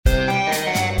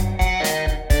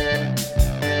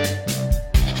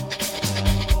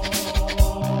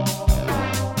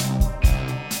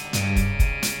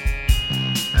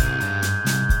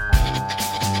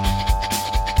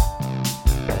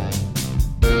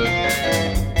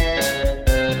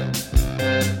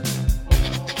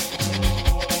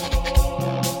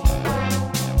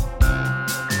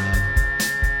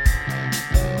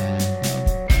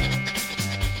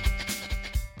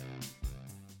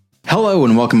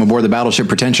welcome aboard the Battleship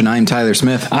Pretension. I am Tyler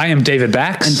Smith. I am David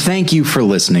Bax. And thank you for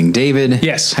listening. David.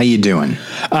 Yes. How you doing?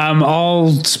 All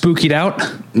spookied out.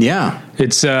 Yeah.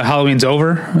 It's Halloween's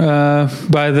over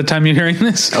by the time you're hearing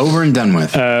this. Over and done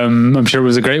with. I'm sure it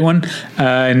was a great one.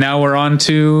 And now we're on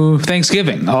to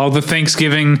Thanksgiving. All the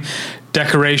Thanksgiving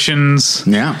decorations.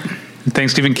 Yeah.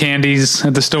 Thanksgiving candies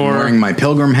at the store. I'm wearing my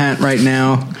pilgrim hat right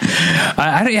now.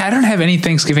 I don't have any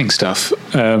Thanksgiving stuff.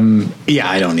 Yeah,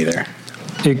 I don't either.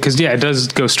 Because, it does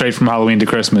go straight from Halloween to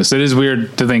Christmas. It is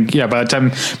weird to think, by the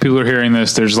time people are hearing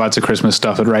this, there's lots of Christmas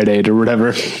stuff at Rite Aid or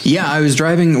whatever. Yeah, I was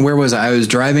driving, where was I? I was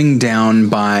driving down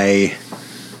by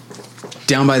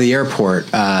the airport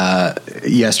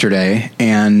yesterday,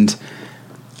 and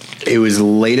it was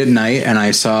late at night, and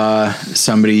I saw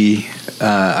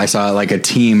like a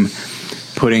team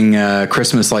putting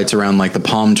Christmas lights around like the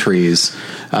palm trees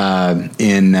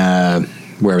in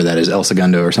wherever that is, El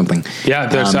Segundo or something. Yeah,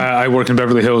 there's. I work in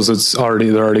Beverly Hills. They're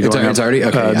already going. It's already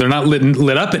okay. They're not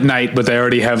lit up at night, but they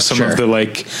already have some of the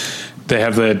They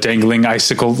have the dangling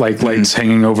icicle lights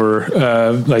hanging over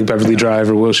like Beverly Drive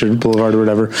or Wilshire Boulevard or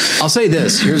whatever. I'll say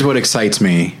this: here's what excites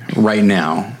me right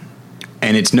now,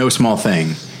 and it's no small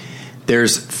thing.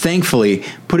 There's, thankfully,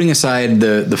 putting aside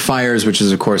the fires, which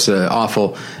is of course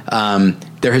awful.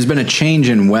 There has been a change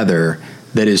in weather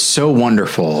that is so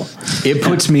wonderful. It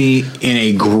puts me in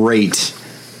a great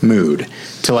mood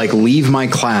to leave my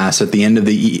class at the end of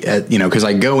because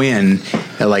I go in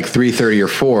at 3:30 or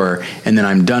 4, and then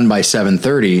I'm done by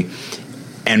 7:30.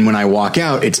 And when I walk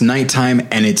out, it's nighttime,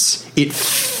 and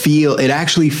it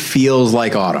actually feels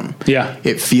like autumn. Yeah.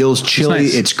 It feels chilly.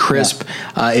 It's nice. It's crisp.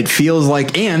 Yeah. It feels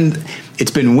and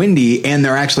it's been windy, and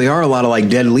there actually are a lot of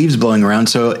dead leaves blowing around.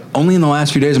 So only in the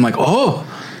last few days, I'm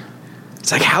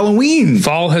it's like Halloween.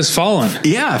 Fall has fallen.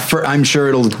 Yeah. I'm sure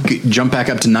it'll jump back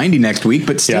up to 90 next week,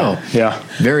 but still. Yeah.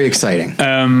 Very exciting.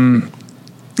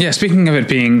 Speaking of it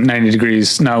being 90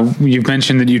 degrees, now you've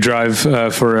mentioned that you drive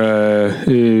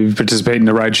participate in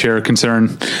the rideshare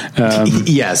concern.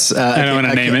 Yes. I don't want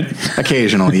to name it.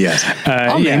 Occasionally, yes.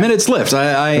 I'll name it. It's Lyft.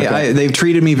 They've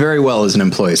treated me very well as an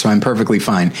employee, so I'm perfectly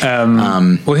fine.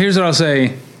 Well, here's what I'll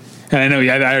say. And I know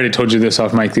I already told you this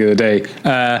off mic the other day.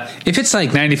 If it's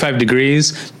 95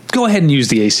 degrees, go ahead and use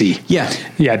the AC. Yeah.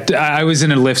 Yeah. I was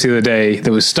in a Lyft the other day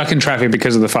that was stuck in traffic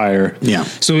because of the fire. Yeah.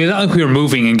 So it's not like we were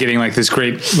moving and getting this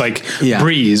great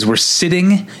breeze. We're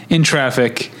sitting in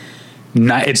traffic.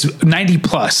 It's 90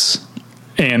 plus,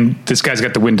 and this guy's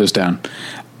got the windows down.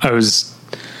 I'm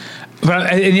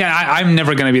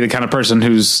never going to be the kind of person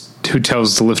who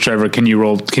tells the Lyft driver, can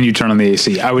you turn on the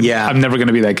AC? I'm never going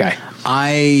to be that guy.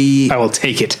 I will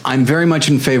take it. I'm very much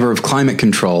in favor of climate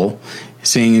control,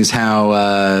 seeing as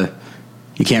how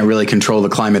you can't really control the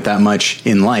climate that much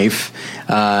in life.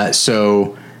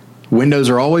 So windows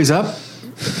are always up,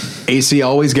 AC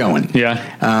always going.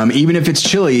 Yeah. Even if it's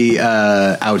chilly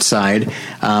outside,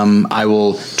 I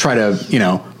will try to,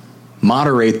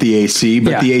 moderate the AC,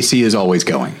 but the AC is always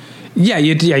going. Yeah.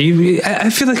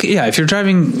 I feel like, if you're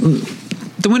driving,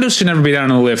 the windows should never be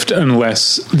down in a Lyft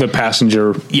unless the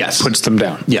passenger puts them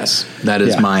down. Yes. That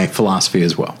is my philosophy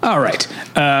as well. All right.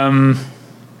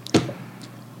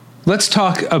 Let's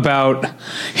talk about,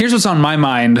 here's what's on my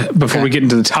mind before we get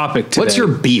into the topic today. What's your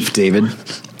beef, David?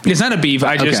 It's not a beef.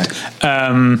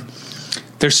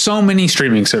 There's so many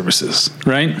streaming services,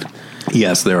 right?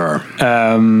 Yes, there are.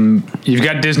 You've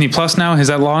got Disney Plus now. Has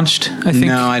that launched? I think.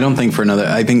 No, I don't think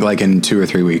I think in 2 or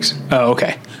 3 weeks. Oh,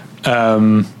 okay.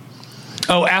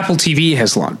 Apple TV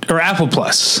has launched, or Apple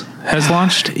Plus has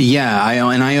launched. Yeah,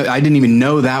 I didn't even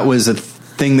know that was a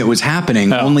thing that was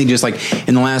happening. Only just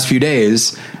in the last few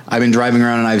days, I've been driving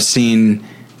around and I've seen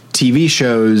TV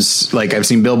shows. I've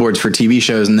seen billboards for TV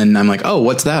shows, and then I'm like, oh,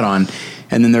 what's that on?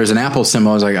 And then there's an Apple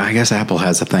symbol. I was like, I guess Apple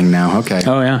has a thing now. Okay.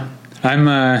 Oh yeah,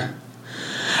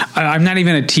 I'm not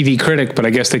even a TV critic, but I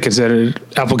guess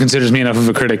Apple considers me enough of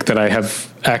a critic that I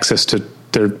have access to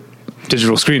their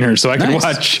digital screener, so I can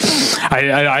watch.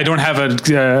 I don't have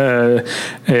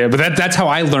but that's how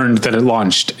I learned that it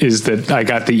launched, is that I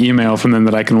got the email from them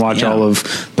that I can watch all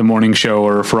of The Morning Show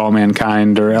or For All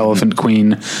Mankind or Elephant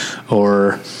Queen,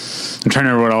 or I'm trying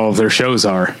to remember what all of their shows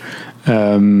are.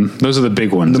 Those are the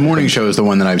big ones. The Morning Show is the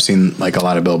one that I've seen a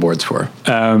lot of billboards for.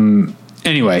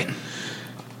 Anyway,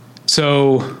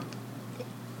 so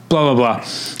blah, blah, blah.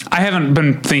 I haven't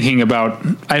been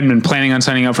planning on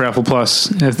signing up for Apple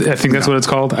Plus. I think that's what it's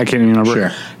called. I can't even remember. Sure.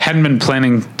 Hadn't been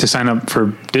planning to sign up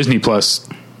for Disney Plus.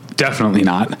 Definitely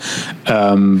not.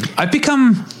 I've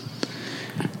become...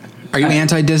 Are you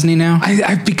anti-Disney now?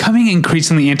 I'm becoming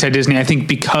increasingly anti-Disney, I think,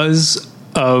 because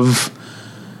of...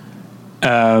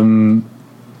 I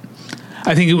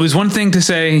think it was one thing to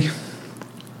say,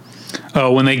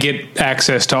 oh, when they get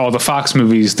access to all the Fox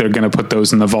movies, they're going to put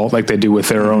those in the vault like they do with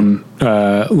their own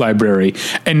library.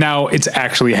 And now it's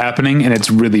actually happening, and it's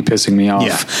really pissing me off.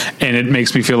 Yeah. And it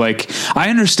makes me feel like I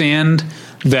understand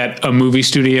that a movie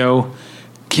studio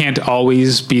can't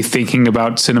always be thinking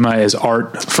about cinema as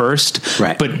art first,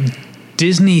 right? But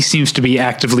Disney seems to be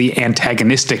actively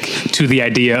antagonistic to the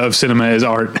idea of cinema as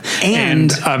art,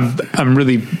 and I'm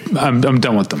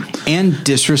done with them. And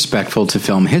disrespectful to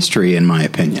film history, in my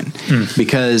opinion,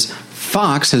 because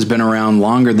Fox has been around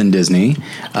longer than Disney.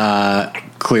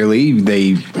 Clearly,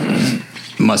 they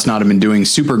must not have been doing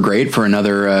super great for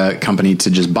another company to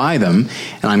just buy them.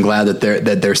 And I'm glad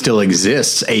that there still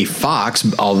exists a Fox,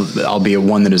 albeit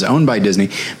one that is owned by Disney.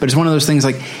 But it's one of those things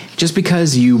like just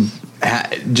because you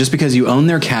own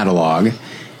their catalog,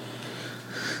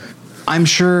 I'm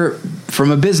sure from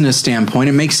a business standpoint,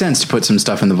 it makes sense to put some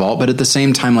stuff in the vault. But at the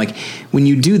same time, like when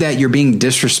you do that, you're being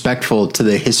disrespectful to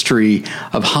the history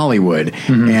of Hollywood.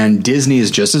 And Disney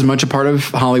is just as much a part of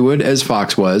Hollywood as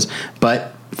Fox was,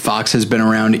 but Fox has been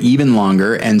around even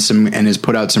longer and has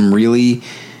put out some really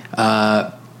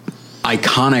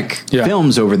iconic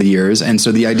films over the years. And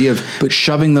so the idea of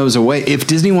shoving those away, if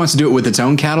Disney wants to do it with its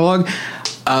own catalog,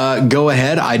 go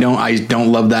ahead. I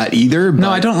don't love that either. But, no,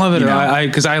 I don't love it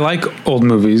because I like old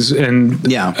movies, and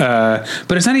but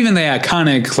it's not even the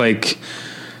iconic. Like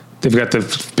they've got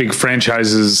the big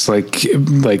franchises, like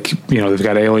they've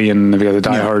got Alien, they've got the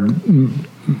Die Hard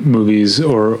movies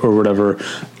or whatever.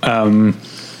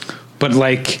 But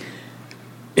like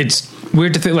it's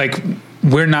weird to think like.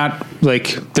 We're not like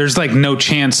there's like no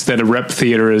chance that a rep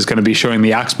theater is going to be showing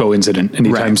the Oxbow incident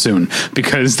anytime soon,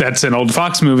 because that's an old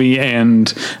Fox movie,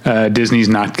 and Disney's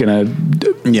not going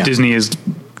to. Disney is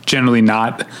generally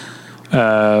not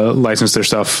license their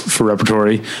stuff for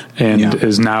repertory, and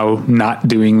is now not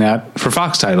doing that for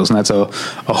Fox titles, and that's a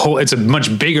whole. It's a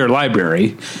much bigger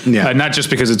library, not just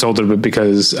because it's older, but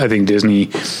because I think Disney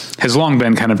has long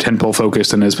been kind of tentpole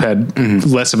focused and has had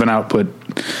less of an output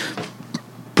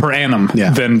per annum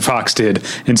than Fox did,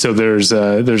 and so there's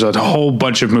a whole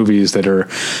bunch of movies that are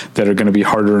going to be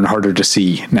harder and harder to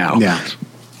see now.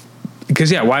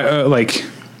 Because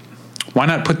why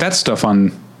not put that stuff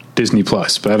on Disney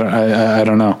Plus? But I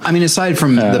don't know. I mean, aside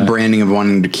from the branding of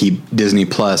wanting to keep Disney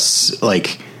Plus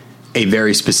like a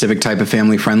very specific type of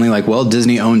family friendly, like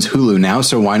Disney owns Hulu now,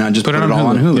 so why not just put it all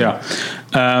on Hulu?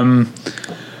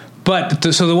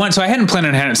 So I hadn't planned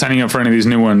on signing up for any of these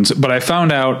new ones, but I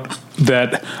found out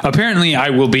that apparently I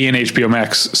will be an HBO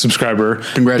Max subscriber.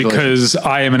 Congratulations. Because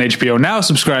I am an HBO Now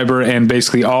subscriber, and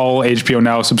basically all HBO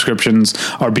Now subscriptions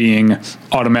are being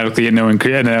automatically at no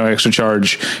extra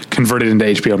charge converted into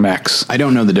HBO Max. I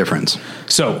don't know the difference.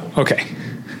 So, okay.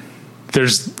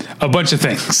 There's a bunch of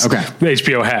things that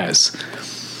HBO has.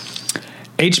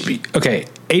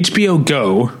 HBO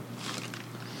Go,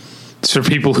 for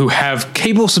people who have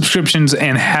cable subscriptions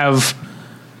and have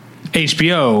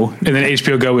HBO, and then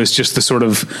HBO Go is just the sort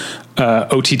of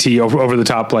OTT over the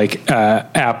top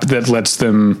app that lets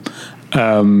them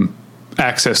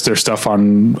access their stuff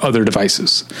on other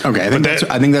devices. Okay, I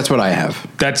think that's what I have.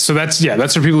 That's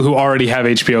for people who already have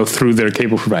HBO through their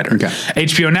cable provider. Okay.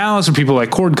 HBO Now is for people like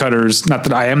cord cutters. Not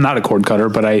that I am not a cord cutter,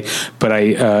 but I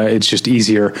it's just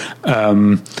easier.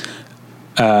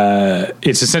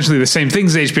 It's essentially the same thing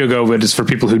as HBO Go, but it's for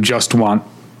people who just want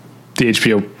the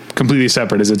HBO completely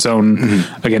separate as its own.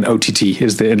 Again, OTT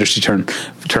is the industry term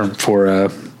for a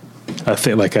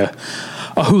thing like a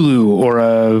Hulu or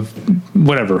a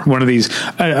whatever, one of these,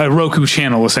 a Roku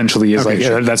channel essentially is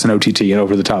that's an OTT and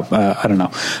over the top. I don't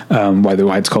know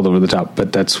why it's called over the top,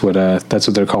 but that's what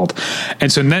they're called.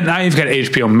 And so then now you've got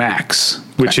HBO Max,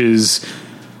 which is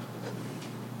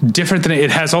different than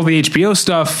it has all the HBO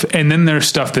stuff, and then there's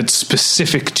stuff that's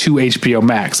specific to HBO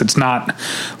Max. It's not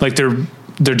like they're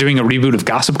doing a reboot of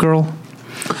Gossip Girl.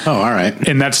 Oh, all right.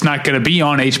 And that's not going to be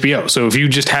on HBO. So if you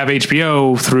just have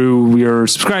HBO through your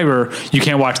subscriber, you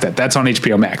can't watch that. That's on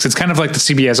HBO Max. It's kind of like the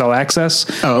CBS All Access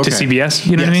to CBS.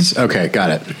 You know what I mean? Okay, got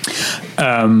it.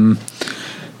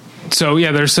 So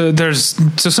yeah, there's some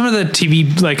of the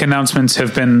TV announcements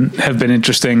have been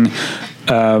interesting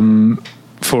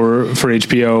for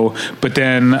HBO, but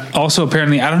then also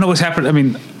apparently I don't know what's happened. I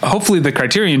mean, hopefully the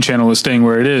Criterion channel is staying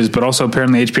where it is, but also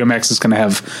apparently HBO Max is going to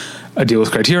have a deal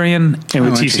with Criterion and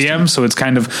with TCM, so it's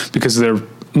kind of because of their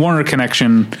Warner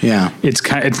connection. Yeah, it's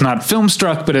not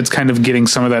Filmstruck, but it's kind of getting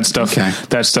some of that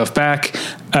stuff back.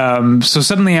 So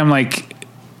suddenly I'm like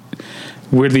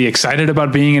weirdly excited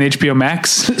about being an HBO Max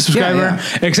subscriber.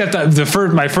 Except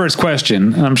that my first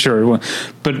question, I'm sure,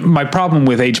 but my problem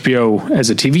with HBO as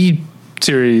a TV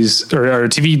series or a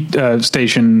TV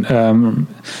station,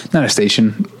 not a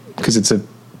station, because it's a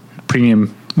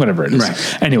premium, whatever it is.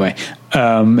 Right. Anyway,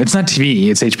 it's not TV,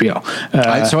 it's HBO.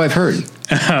 So I've heard.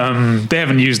 They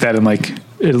haven't used that in like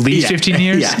at least 15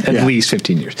 years. At least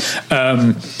 15 years.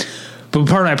 But part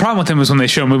of my problem with them is when they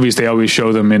show movies, they always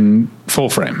show them in full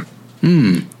frame.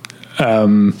 And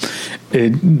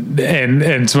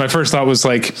so my first thought was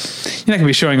like, you're not going to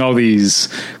be showing all these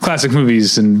classic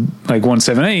movies in like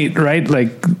 1:7:8, right?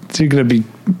 Like they're going to be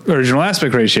original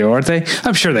aspect ratio, aren't they?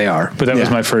 I'm sure they are, but that was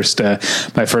my first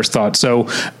thought. So,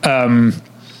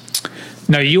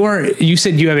 now you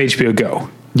said you have HBO Go.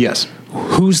 Yes.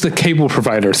 Who's the cable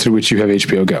provider through which you have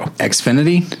HBO Go?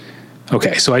 Xfinity.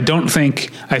 Okay. So I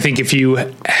think if you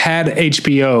had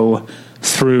HBO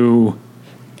through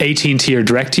AT&T or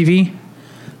DirecTV,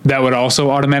 that would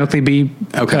also automatically be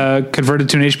converted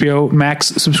to an HBO Max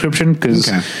subscription,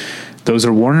 because those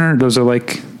are Warner. Those are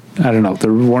like, I don't know,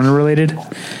 they're Warner related.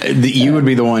 You would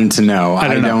be the one to know.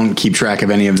 I don't keep track of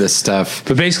any of this stuff.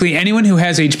 But basically, anyone who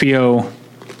has HBO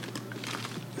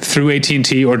through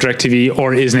AT&T or DirecTV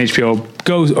or is an HBO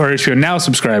Go or HBO Now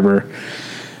subscriber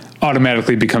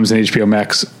automatically becomes an HBO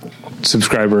Max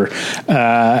subscriber.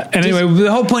 Anyway,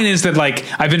 the whole point is that like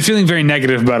I've been feeling very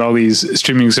negative about all these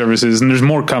streaming services, and there's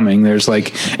more coming. There's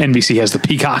like NBC has the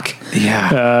Peacock,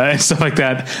 and stuff like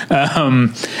that.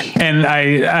 And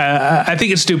I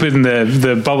think it's stupid, and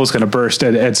the bubble's going to burst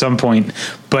at some point.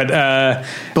 But at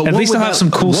least I'll have some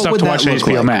cool stuff to watch on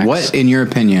HBO Max. What, in your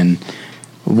opinion,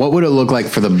 what would it look like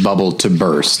for the bubble to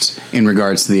burst in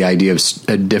regards to the idea of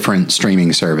different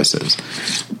streaming services?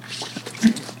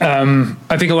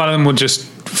 I think a lot of them will just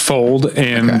fold,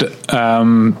 and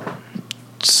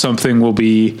something will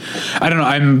be, I don't know.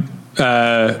 I'm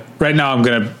right now I'm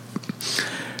going to,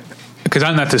 because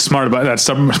I'm not smart about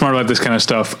this kind of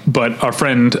stuff, but our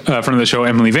friend of the show,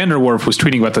 Emily Vanderwerf, was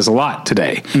tweeting about this a lot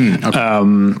today.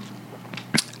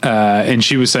 And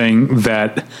she was saying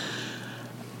that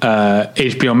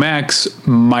HBO Max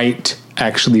might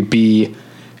actually be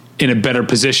in a better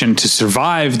position to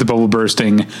survive the bubble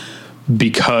bursting,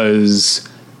 because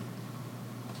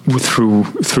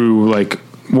through like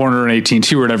Warner and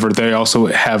AT&T or whatever, they also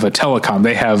have a telecom.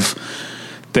 They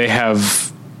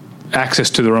have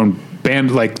access to their own band,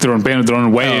 like their own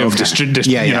way of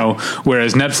you know,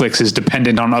 whereas Netflix is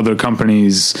dependent on other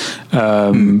companies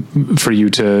for you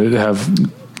to have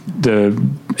the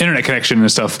internet connection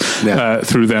and stuff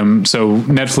through them. So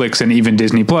Netflix and even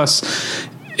Disney Plus,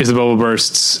 if the bubble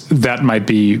bursts, that might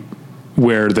be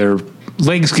where their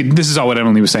legs get, this is all what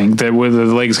Emily was saying, that where the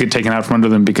legs get taken out from under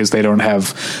them because they don't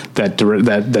have the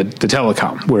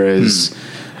telecom, whereas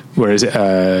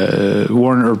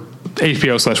Warner,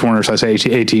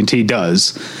 HBO/Warner/AT&T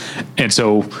does. And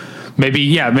so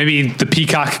maybe the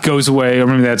Peacock goes away, or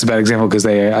maybe that's a bad example because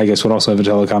they, I guess, would also have a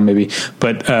telecom maybe.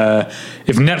 But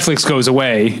if Netflix goes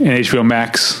away and HBO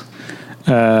Max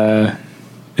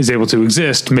is able to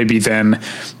exist, maybe then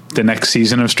the next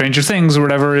season of Stranger Things or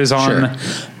whatever is on.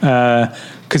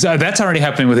 Because that's already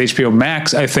happening with HBO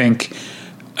Max, I think.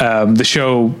 The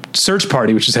show Search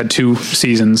Party, which has had 2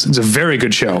 seasons, it's a very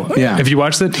good show. Yeah. Have you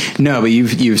watched it? No, but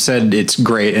you've said it's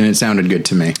great, and it sounded good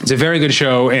to me. It's a very good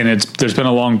show, and there's been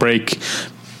a long break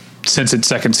since its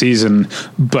 2nd season,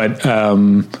 but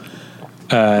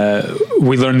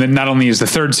we learned that not only is the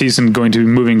 3rd season going to be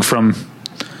moving from,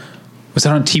 was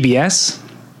that on TBS?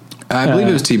 I believe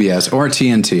it was TBS or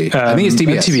TNT. I think it's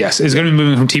TBS. TBS is going to be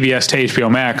moving from TBS to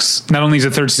HBO Max. Not only is the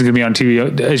 3rd season going to be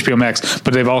on HBO Max,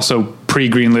 but they've also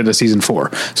pre-greenlit a season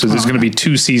 4. So there's going to be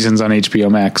 2 seasons on HBO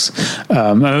Max.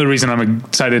 Another reason I'm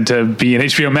excited to be an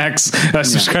HBO Max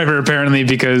subscriber, apparently,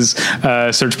 because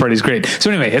Search Party is great.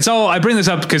 So anyway, I bring this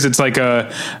up because it's like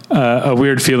a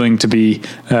weird feeling to be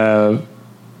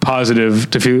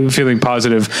feeling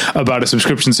positive about a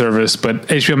subscription service, but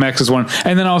HBO Max is one.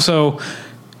 And then also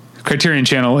Criterion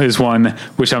Channel is one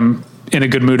which I'm in a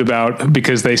good mood about,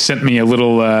 because they sent me a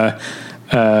little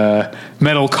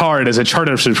metal card as a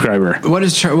Charter subscriber. What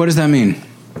does that mean?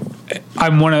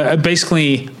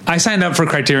 Basically, I signed up for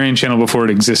Criterion Channel before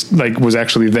it was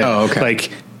actually there. Oh, okay.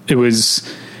 Like it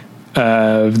was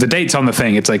the date's on the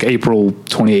thing. It's like April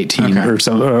 2018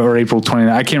 or April 29.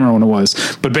 I can't remember when it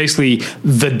was, but basically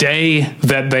the day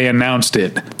that they announced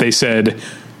it, they said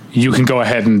you can go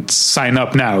ahead and sign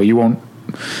up now. You won't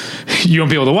be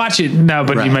able to watch it now,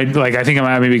 but you might, like, I think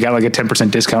I maybe got like a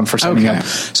 10% discount for signing up.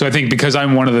 So I think because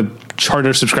I'm one of the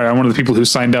Charter subscribers, I'm one of the people who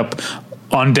signed up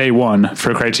on day 1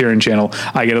 for Criterion Channel,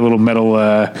 I get a little metal,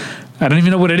 I don't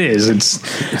even know what it is. It's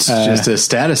just a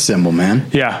status symbol, man.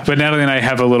 Yeah. But Natalie and I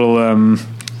have a little,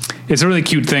 it's a really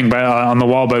cute thing on the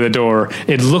wall by the door.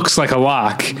 It looks like a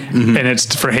lock, and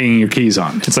it's for hanging your keys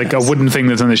on. It's like a wooden thing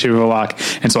that's in the shape of a lock,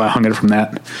 and so I hung it from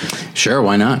that. Sure,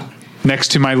 why not?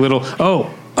 Next to my little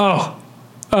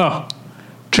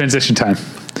transition time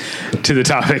to the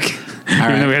topic.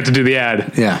 Even though we have to do the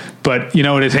ad. Yeah. But you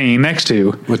know what it's hanging next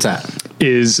to? What's that?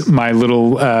 Is my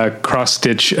little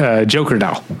cross-stitch Joker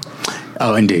doll.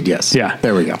 Oh, indeed, yes. Yeah.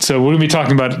 There we go. So we're going to be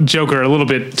talking about Joker a little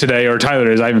bit today, or Tyler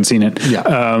is. I haven't seen it.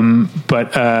 Yeah.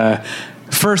 But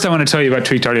first I want to tell you about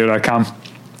tweakedaudio.com.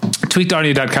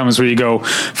 Tweakedaudio.com is where you go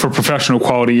for professional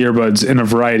quality earbuds in a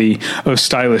variety of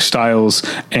stylish styles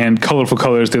and colorful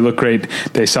colors. They look great.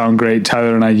 They sound great.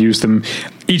 Tyler and I use them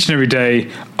each and every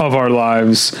day of our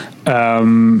lives.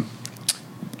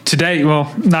 Today,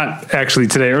 well, not actually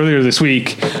today, earlier this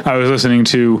week, I was listening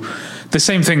to the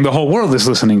same thing the whole world is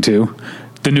listening to,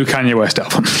 the new Kanye West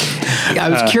album. I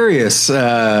was curious.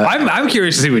 I'm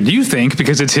curious to see what you think,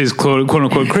 because it's his quote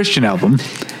unquote Christian album.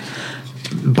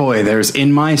 Boy,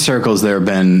 in my circles there's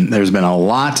been a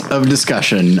lot of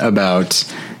discussion about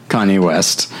Kanye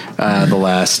West the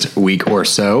last week or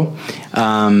so,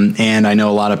 and I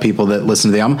know a lot of people that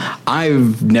listen to the album.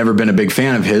 I've never been a big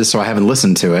fan of his, so I haven't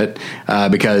listened to it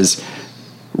because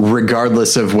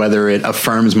regardless of whether it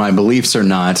affirms my beliefs or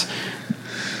not,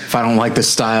 if I don't like the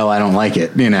style, I don't like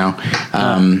it,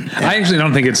 I actually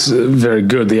don't think it's very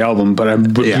good, the album, but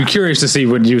I'm curious to see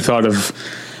what you thought of,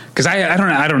 because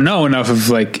I don't know enough of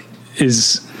like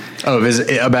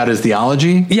about his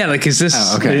theology. Yeah, like is this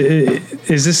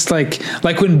is this like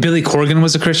when Billy Corgan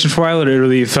was a Christian for a while? It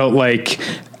really felt like,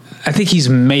 I think he's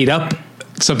made up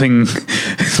something.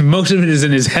 Most of it is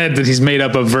in his head, that he's made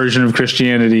up a version of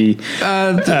Christianity,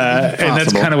 and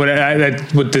that's kind of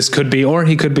what this could be, or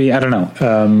he could be. I don't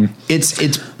know.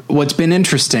 It's what's been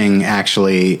interesting,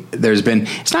 actually.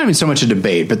 It's not even so much a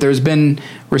debate, but there's been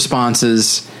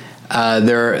responses.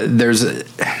 There's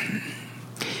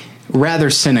rather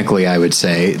cynically, I would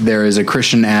say, there is a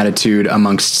Christian attitude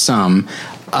amongst some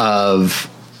of,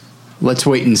 let's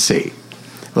wait and see.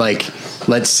 Like,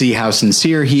 let's see how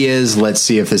sincere he is. Let's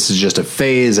see if this is just a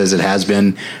phase, as it has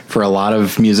been for a lot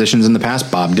of musicians in the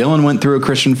past. Bob Dylan went through a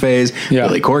Christian phase. Yeah.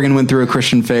 Billy Corgan went through a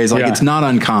Christian phase. Like, it's not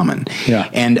uncommon. Yeah.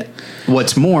 And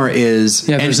what's more is,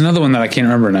 there's another one that I can't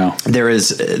remember now. There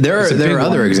are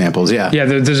other examples. Yeah. Yeah.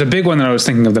 There's a big one that I was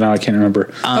thinking of that now I can't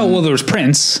remember. There was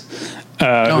Prince.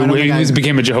 He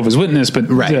became a Jehovah's Witness, but he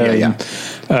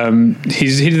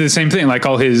did the same thing. Like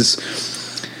all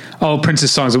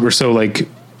Prince's songs that were so like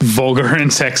vulgar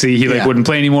and sexy, he wouldn't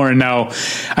play anymore. And now,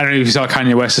 I don't know if you saw,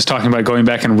 Kanye West is talking about going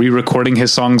back and re-recording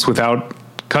his songs without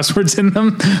cuss words in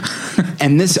them.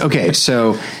 And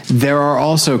so there are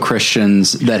also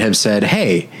Christians that have said,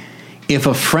 hey, if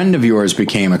a friend of yours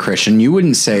became a Christian, you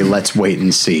wouldn't say, let's wait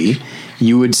and see.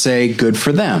 You would say, good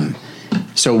for them.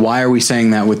 So why are we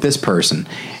saying that with this person?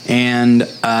 And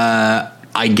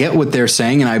I get what they're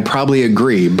saying, and I probably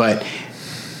agree, but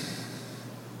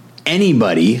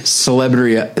anybody,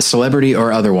 celebrity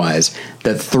or otherwise,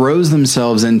 that throws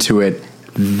themselves into it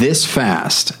this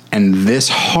fast and this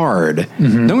hard,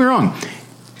 don't get me wrong,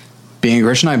 being a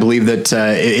Christian, I believe that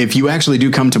if you actually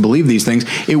do come to believe these things,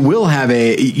 it will have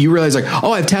you realize like,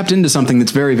 oh, I've tapped into something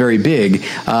that's very, very big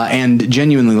and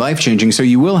genuinely life-changing, so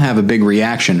you will have a big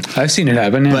reaction. I've seen it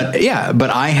happen. Yeah.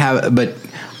 But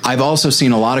I've also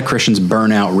seen a lot of Christians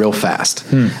burn out real fast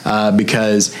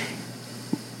because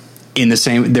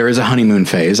there is a honeymoon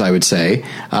phase, I would say,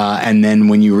 and then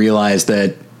when you realize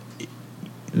that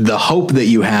the hope that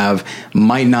you have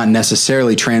might not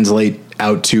necessarily translate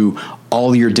out to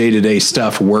all your day-to-day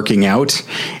stuff working out,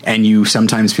 and you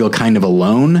sometimes feel kind of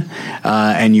alone,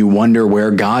 and you wonder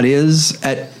where God is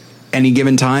at any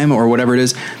given time or whatever it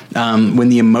is, when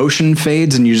the emotion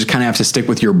fades and you just kind of have to stick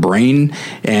with your brain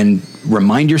and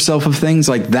remind yourself of things,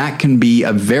 like that can be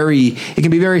a very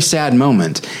sad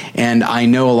moment. And I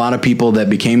know a lot of people that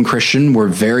became Christian were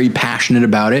very passionate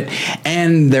about it,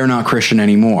 and they're not Christian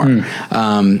anymore.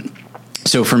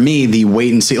 So for me, the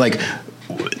wait and see, like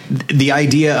the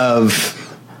idea of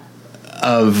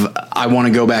I want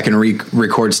to go back and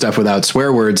record stuff without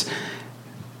swear words.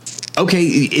 Okay,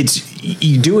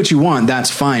 you do what you want,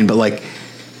 that's fine, but like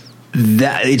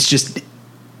that, it's just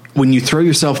when you throw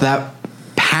yourself that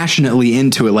passionately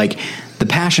into it, like the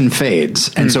passion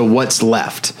fades, and so what's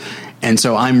left? And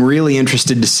so I'm really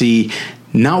interested to see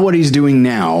not what he's doing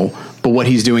now, but what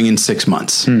he's doing in 6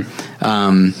 months. And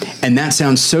that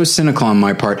sounds so cynical on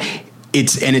my part.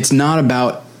 It's not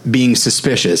about being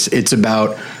suspicious. It's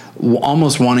about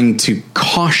almost wanting to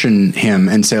caution him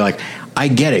and say, like, I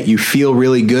get it. You feel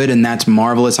really good, and that's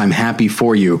marvelous. I'm happy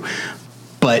for you.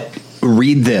 But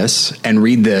read this and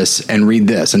read this and read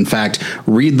this. In fact,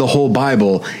 read the whole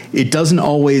Bible. It doesn't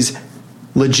always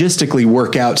logistically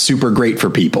work out super great for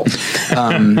people.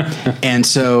 And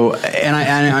so,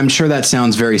 I'm sure that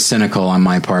sounds very cynical on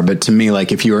my part, but to me,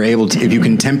 like, if you are able to, if you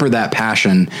can temper that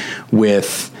passion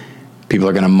with, people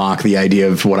are going to mock the idea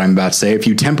of what I'm about to say. If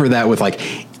you temper that with like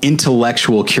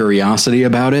intellectual curiosity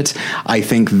about it, I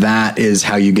think that is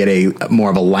how you get a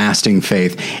more of a lasting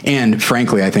faith. And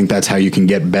frankly, I think that's how you can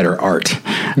get better art.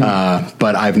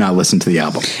 But I've not listened to the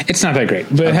album. It's not that great,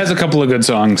 but it has a couple of good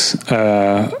songs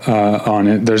on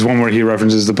it. There's one where he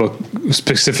references the book,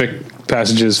 specific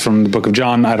passages from the book of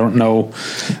John. I don't know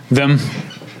them,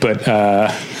 but well,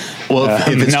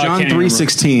 if it's John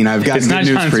 3:16, I've got good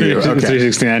news for you. Okay.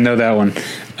 3:16, I know that one.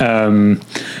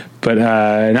 But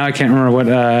now I can't remember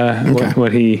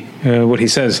what he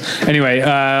says. Anyway,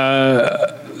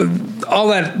 all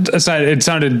that aside, it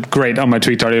sounded great on my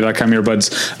tweakedaudio.com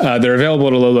earbuds. They're available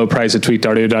at a low price at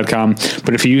tweakedaudio.com.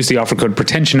 But if you use the offer code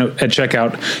pretension at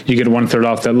checkout, you get 1/3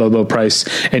 off that low price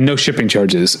and no shipping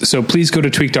charges. So please go to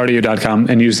tweakedaudio.com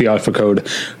and use the offer code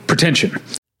pretension.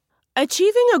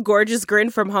 Achieving a gorgeous grin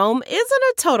from home isn't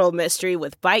a total mystery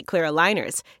with Byte Clear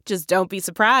aligners. Just don't be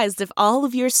surprised if all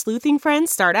of your sleuthing friends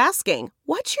start asking,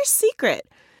 "What's your secret?"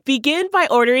 Begin by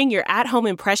ordering your at-home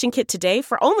impression kit today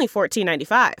for only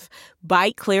 $14.95.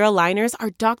 Byte Clear aligners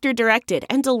are doctor-directed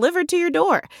and delivered to your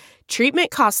door.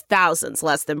 Treatment costs thousands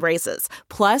less than braces.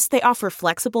 Plus, they offer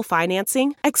flexible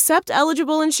financing, accept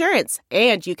eligible insurance,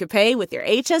 and you can pay with your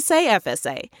HSA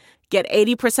FSA. Get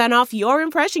 80% off your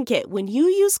impression kit when you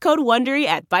use code WONDERY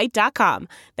at Byte.com.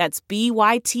 That's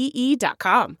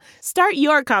BYTE.com. Start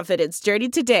your confidence journey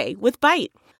today with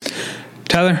Byte.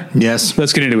 Tyler? Yes?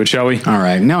 Let's get into it, shall we? All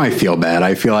right. Now I feel bad.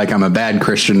 I feel like I'm a bad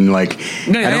Christian. Like,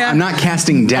 I'm not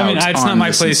casting doubt. I mean, it's not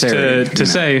my place to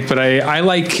say, but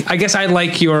I guess I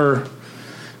like your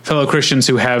fellow Christians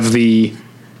who have the,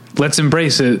 let's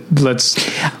embrace it.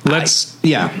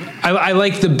 I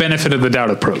like the benefit of the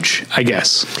doubt approach, I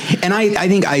guess. And I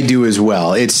think I do as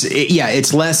well.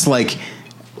 It's less like,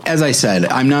 as I said,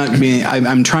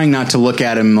 I'm trying not to look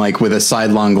at him like with a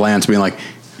sidelong glance being like,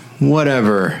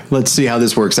 whatever, let's see how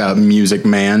this works out, music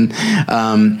man.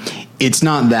 It's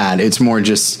not that. It's more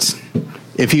just,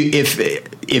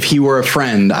 if he were a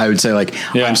friend, I would say like,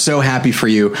 I'm so happy for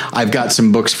you. I've got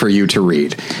some books for you to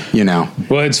read, you know?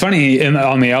 Well, it's funny,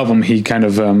 on the album, he kind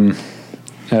of,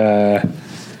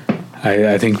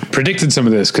 I think predicted some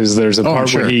of this, because there's a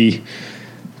part where he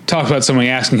talked about somebody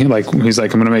asking him, like, he's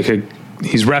like,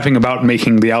 he's rapping about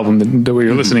making the album that we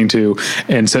were listening to.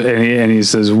 And so, and he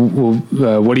says, well,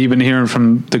 what have you been hearing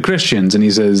from the Christians? And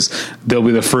he says, they'll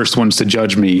be the first ones to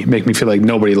judge me, make me feel like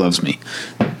nobody loves me.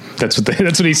 That's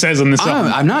what he says on the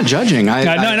song. I'm not judging.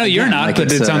 No, you're not. Like,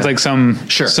 but it sounds like some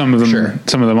of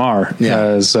them are.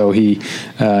 Yeah. So he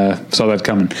saw that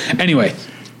coming. Anyway,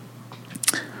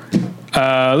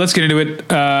 let's get into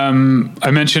it.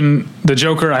 I mentioned the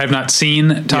Joker. I have not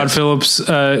seen Todd Phillips'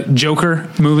 Joker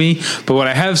movie, but what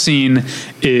I have seen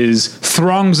is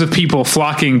throngs of people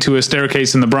flocking to a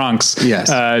staircase in the Bronx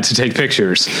to take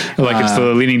pictures, like it's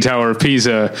the Leaning Tower of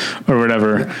Pisa or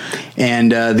whatever.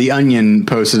 And The Onion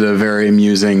posted a very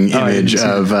amusing image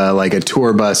of like a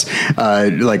tour bus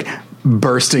like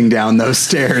bursting down those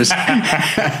stairs.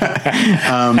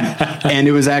 And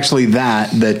it was actually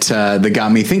that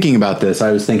got me thinking about this.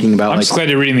 I was thinking about, I'm just glad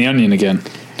you're reading The Onion again.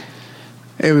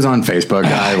 It was on Facebook.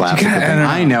 I laughed at the thing.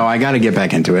 I know. I got to get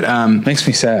back into it. Makes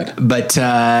me sad. But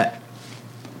yeah,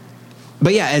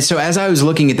 and so as I was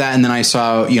looking at that, and then I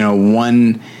saw,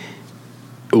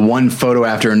 one photo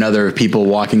after another of people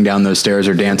walking down those stairs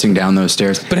or dancing down those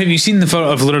stairs. But have you seen the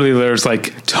photo of literally there's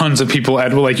like tons of people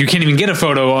like you can't even get a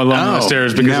photo along the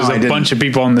stairs because there's a bunch of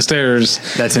people on the stairs.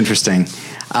 That's interesting.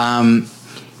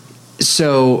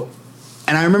 So,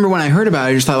 and I remember when I heard about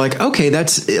it, I just thought like, okay,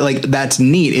 that's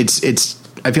neat.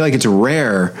 I feel like it's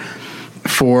rare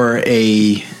for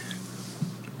a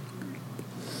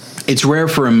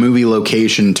movie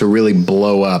location to really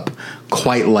blow up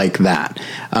quite like that.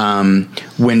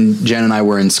 When Jen and I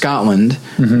were in Scotland,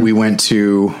 we went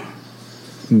to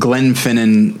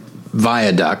Glenfinnan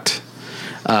Viaduct,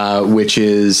 which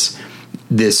is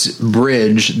this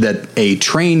bridge that a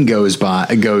train goes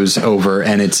over,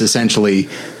 and it's essentially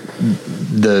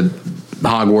the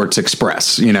Hogwarts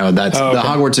Express. The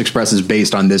Hogwarts Express is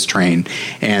based on this train,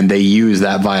 and they use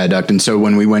that viaduct. And so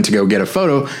when we went to go get a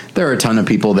photo, there were a ton of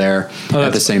people there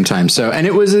at the same time. So, and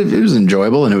it was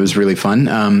enjoyable, and it was really fun.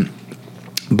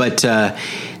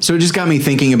 So it just got me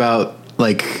thinking about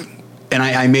like, and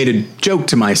I made a joke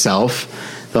to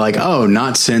myself that like, oh,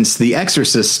 not since the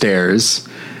Exorcist stairs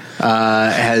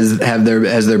has there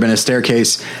been a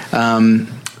staircase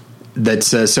that's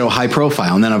so high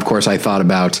profile? And then, of course, I thought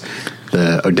about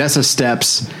the Odessa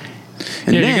steps.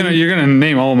 And you're gonna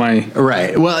name all my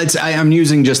right. Well, I'm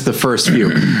using just the first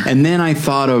few, and then I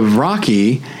thought of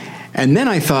Rocky, and then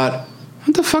I thought,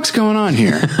 what the fuck's going on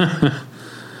here?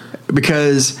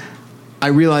 Because I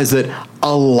realized that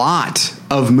a lot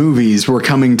of movies were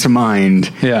coming to mind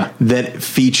that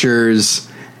features.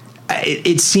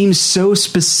 It seems so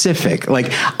specific.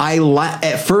 Like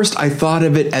at first I thought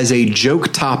of it as a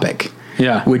joke topic.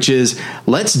 Yeah. Which is,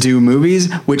 let's do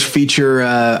movies which feature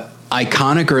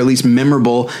iconic or at least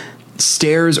memorable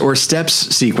stairs or steps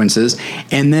sequences.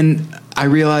 And then I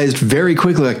realized very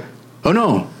quickly, like, oh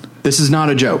no, this is not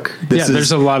a joke.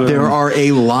 There's a lot of them. There are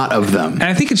a lot of them. And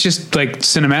I think it's just like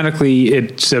cinematically,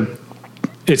 it's a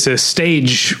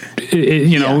stage,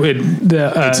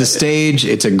 it's a stage.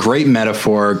 It's a great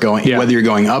metaphor whether you're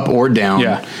going up or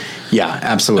down. Yeah,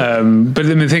 absolutely. But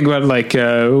then the thing about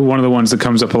one of the ones that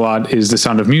comes up a lot is The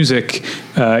Sound of Music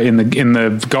in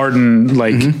the garden.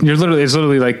 Like it's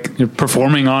literally like you're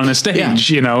performing on a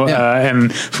stage,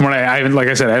 and from what I haven't, like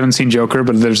I said, I haven't seen Joker,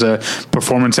 but there's a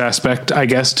performance aspect, I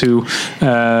guess, to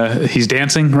he's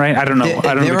dancing, right? I don't know.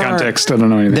 I don't know the context. I don't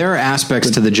know anything. There are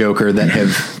aspects to the Joker that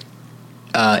have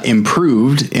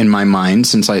improved in my mind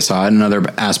since I saw it, and other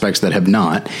aspects that have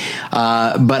not.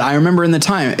 But I remember in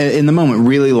the moment,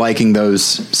 really liking those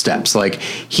steps. Like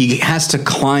he has to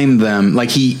climb them.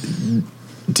 Like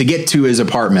to get to his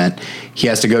apartment, he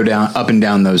has to go up and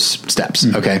down those steps.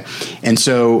 Mm-hmm. Okay. And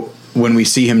so when we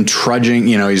see him trudging,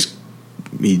 he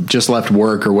just left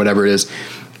work or whatever it is,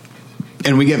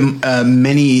 and we get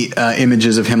many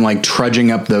images of him like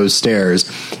trudging up those stairs.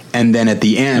 And then at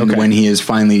the end, when he has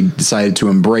finally decided to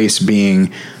embrace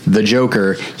being the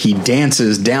Joker, he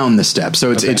dances down the steps.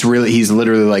 So it's really, he's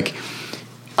literally like,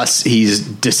 he's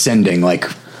descending, like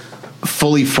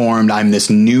fully formed. I'm this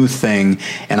new thing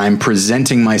and I'm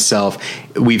presenting myself.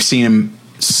 We've seen him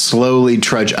slowly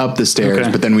trudge up the stairs,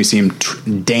 but then we see him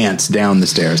dance down the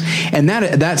stairs. And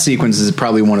that sequence is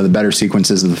probably one of the better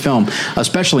sequences of the film,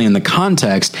 especially in the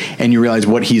context, and you realize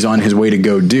what he's on his way to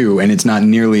go do, and it's not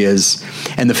nearly as,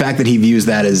 and the fact that he views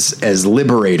that as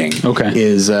liberating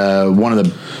is one of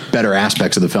the better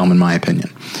aspects of the film, in my opinion.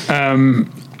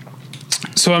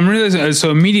 So I'm realizing,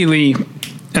 so immediately,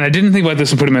 and I didn't think about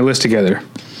this when putting my list together,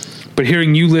 but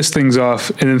hearing you list things off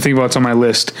and then think about what's on my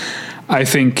list, I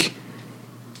think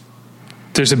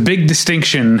there's a big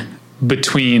distinction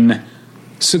between,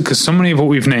 because so many of what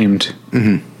we've named,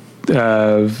 the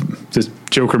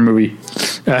Joker movie,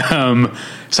 Sound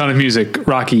of Music,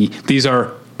 Rocky, these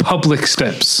are public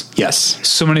steps. Yes.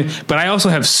 So many, but I also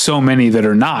have so many that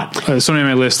are not. So many on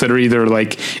my list that are either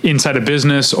like inside a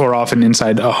business or often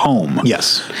inside a home.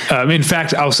 Yes. In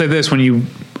fact, I'll say this, what do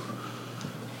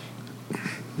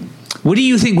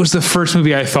you think was the first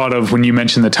movie I thought of when you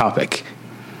mentioned the topic?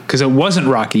 Because it wasn't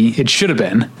Rocky. It should have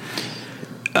been.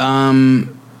 I mean,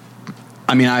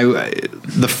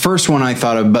 the first one I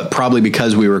thought of, but probably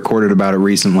because we recorded about it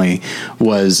recently,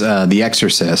 was The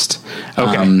Exorcist.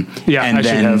 Okay. I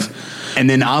should have. And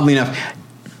then oddly enough,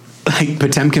 like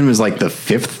Potemkin was like the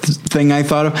fifth thing I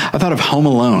thought of. I thought of Home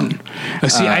Alone.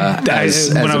 See,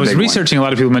 when I was researching, a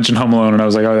lot of people mentioned Home Alone, and I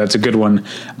was like, oh, that's a good one.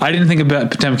 I didn't think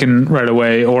about Potemkin right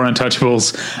away or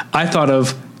Untouchables. I thought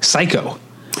of Psycho.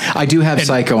 I do have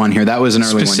Psycho on here. That was an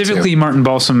early one too. Specifically, Martin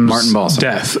Balsam's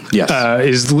death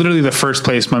is literally the first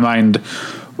place my mind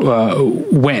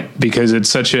went, because it's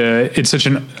such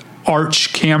an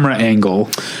arch camera angle.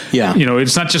 Yeah,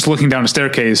 it's not just looking down a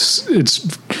staircase.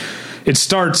 It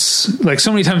starts like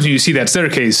so many times when you see that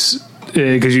staircase.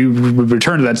 Because you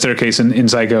return to that staircase in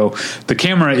Psycho, the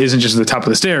camera isn't just at the top of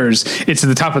the stairs; it's at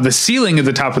the top of the ceiling at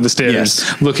the top of the stairs,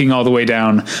 looking all the way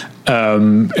down.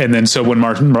 And then, so when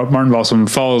Martin Balsam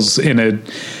falls in a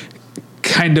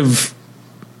kind of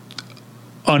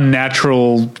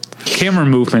unnatural camera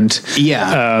movement, he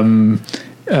falls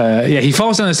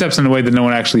down the steps in a way that no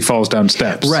one actually falls down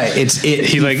steps. Right? He's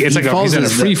in a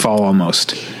free fall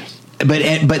almost.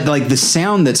 But like the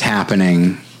sound that's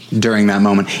happening during that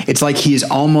moment, it's like he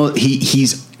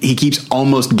keeps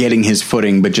almost getting his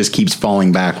footing, but just keeps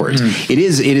falling backwards. It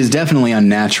is definitely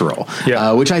unnatural,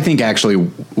 which I think actually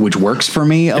works for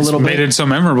me a little bit. Made it so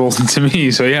memorable to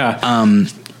me. So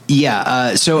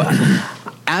so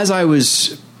as I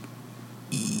was,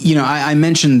 I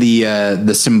mentioned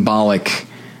the symbolic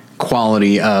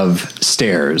quality of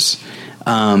stairs,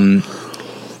 as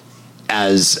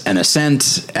an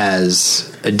ascent,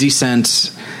 as a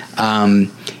descent.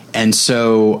 And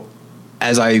so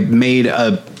as I made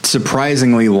a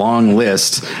surprisingly long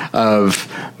list of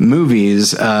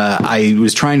movies. I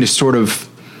was trying to sort of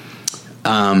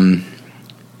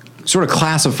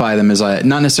classify them as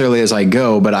not necessarily as I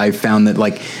go, but I found that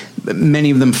like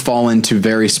many of them fall into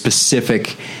very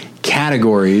specific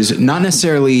categories, not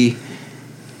necessarily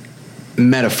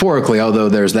metaphorically, although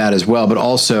there's that as well, but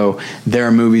also there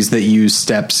are movies that use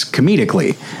steps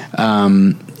comedically.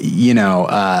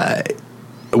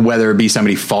 Whether it be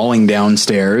somebody falling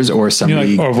downstairs or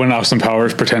somebody, or when Austin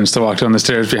Powers pretends to walk down the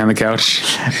stairs behind the couch.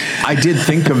 I did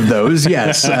think of those,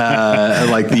 yes,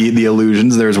 like the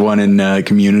illusions. There's one in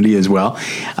Community as well.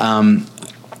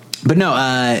 But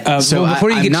no, so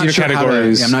before you get to your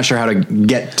categories, I'm not sure how to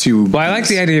get to. Well, I like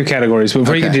the idea of categories. But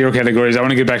before you get to your categories, I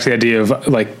want to get back to the idea of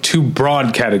like two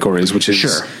broad categories, which is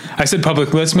sure. I said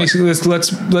public. Let's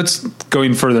go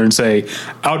in further and say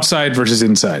outside versus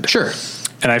inside. Sure.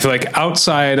 And I feel like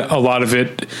outside, a lot of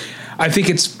it, I think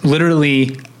it's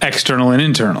literally external and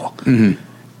internal. Mm-hmm.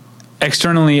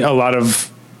 Externally, a lot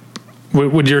of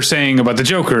what you're saying about the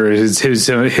Joker is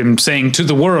him saying to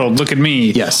the world, "Look at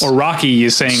me." Yes. Or Rocky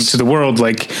is saying to the world,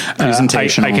 like,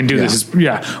 presentational. I can do this.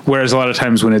 Yeah. Whereas a lot of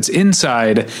times when it's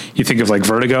inside, you think of like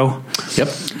Vertigo. Yep.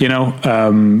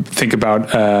 Think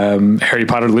about Harry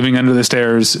Potter living under the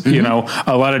stairs. Mm-hmm.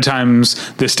 A lot of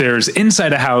times the stairs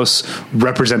inside a house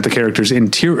represent the character's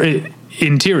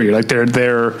interior, like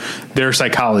their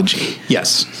psychology.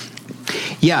 Yes.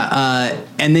 Yeah.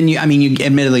 And then you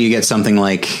admittedly you get something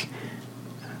like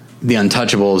The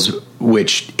Untouchables,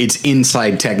 which it's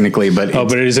inside technically, but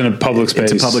it is in a public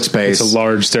space. It's a public space. It's a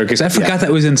large staircase. I forgot that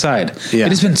was inside. Yeah. It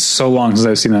has been so long since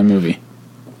I've seen that movie.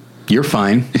 You're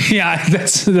fine. Yeah,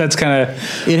 that's kind of.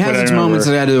 It has its moments.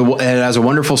 It has a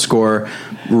wonderful score.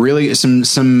 Really,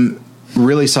 some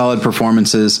really solid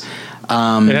performances. It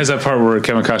has that part where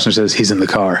Kevin Costner says he's in the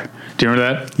car. Do you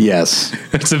remember that? Yes,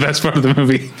 that's the best part of the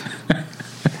movie.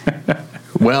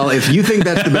 Well, if you think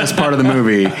that's the best part of the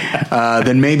movie,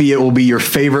 then maybe it will be your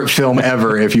favorite film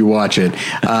ever if you watch it.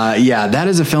 Yeah, that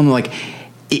is a film like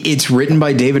it's written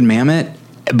by David Mamet,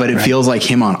 but it feels like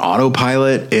him on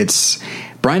autopilot. It's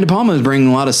Brian De Palma is bringing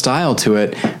a lot of style to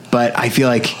it, but I feel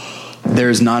like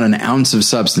there's not an ounce of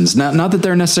substance. Not that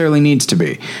there necessarily needs to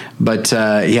be, but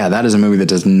that is a movie that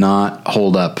does not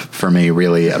hold up for me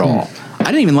really at all. I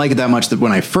didn't even like it that much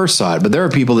when I first saw it, but there are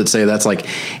people that say it's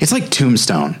like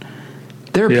Tombstone.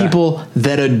 There are people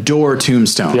that adore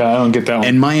Tombstone. Yeah, I don't get that one.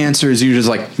 And my answer is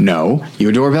usually like, no, you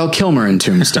adore Val Kilmer in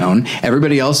Tombstone.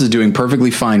 Everybody else is doing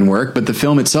perfectly fine work, but the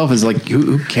film itself is like,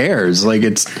 who cares? Like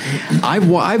I've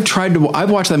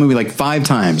watched that movie like 5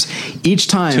 times. Each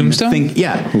time, Tombstone?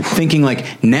 Thinking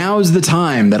like, now's the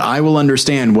time that I will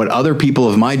understand what other people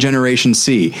of my generation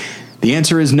see. The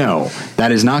answer is no.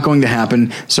 That is not going to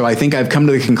happen. So I think I've come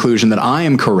to the conclusion that I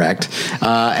am correct,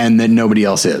 and that nobody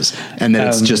else is, and that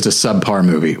it's just a subpar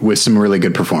movie with some really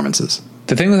good performances.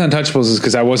 The thing with Untouchables is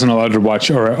because I wasn't allowed to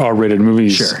watch R-rated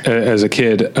movies as a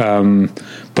kid,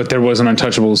 but there was an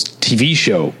Untouchables TV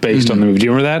show based on the movie. Do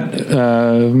you remember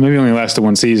that? Maybe only lasted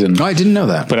 1 season. Oh, I didn't know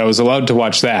that. But I was allowed to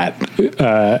watch that,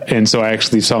 and so I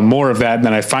actually saw more of that, and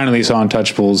then I finally saw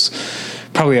Untouchables.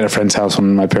 Probably at a friend's house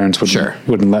when my parents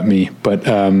wouldn't let me, but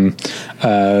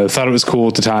thought it was cool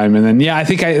at the time. And then, I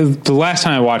think the last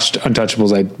time I watched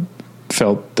Untouchables, I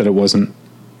felt that it wasn't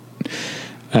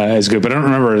as good, but I don't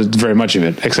remember very much of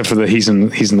it, except for the he's in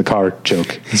the car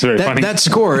joke. It's very funny. That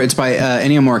score, it's by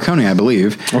Ennio Morricone, I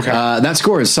believe. Okay. That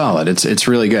score is solid. It's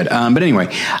really good. But anyway,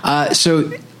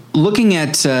 so looking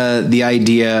at the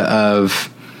idea of,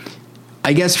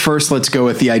 I guess first let's go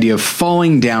with the idea of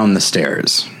falling down the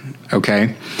stairs.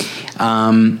 Okay.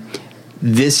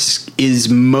 This is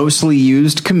mostly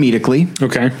used comedically.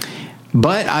 Okay.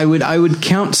 But I would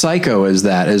count Psycho as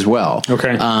that as well.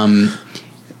 Okay.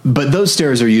 But those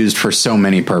stairs are used for so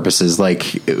many purposes.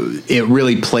 Like it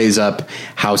really plays up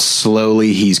how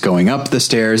slowly he's going up the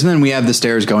stairs. And then we have the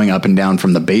stairs going up and down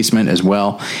from the basement as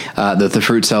well, the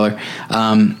fruit cellar.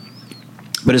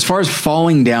 But as far as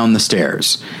falling down the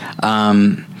stairs,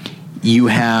 you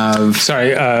have...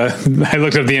 Sorry, I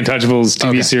looked up the Untouchables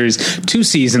TV series. 2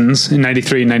 seasons, in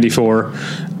 93 and 94.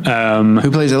 Who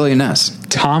plays Eliot Ness?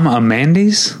 Tom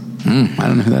Amandes? I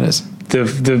don't know who that is.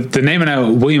 The name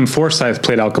and William Forsythe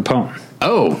played Al Capone.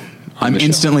 Oh, I'm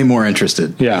instantly more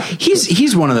interested. Yeah.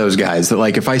 He's one of those guys that,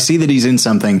 like, if I see that he's in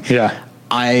something... Yeah.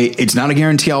 It's not a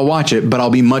guarantee I'll watch it, but I'll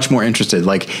be much more interested.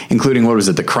 Like, including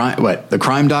the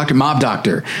crime doctor, Mob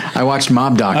Doctor. I watched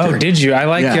Mob Doctor. Oh, did you? I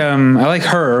like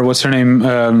her. What's her name?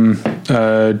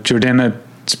 Jordana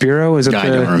Spiro. Is it? I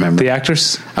don't remember the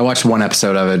actress. I watched one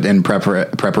episode of it in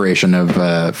preparation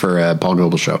for Paul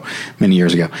Goebel show many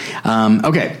years ago.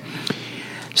 Okay.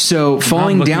 So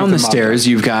falling looking down at the the mock stairs,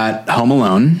 you've got Home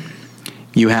Alone.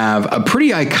 You have a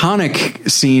pretty iconic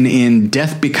scene in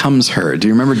Death Becomes Her. Do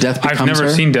you remember Death Becomes Her? I've never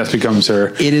seen Death Becomes Her.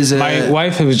 It is my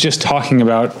wife was just talking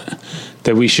about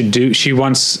that we should do. She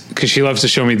wants, because she loves to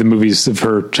show me the movies of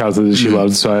her childhood that she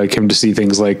loved. So I came to see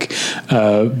things like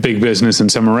Big Business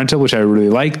and Summer Rental, which I really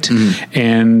liked,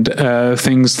 and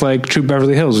things like True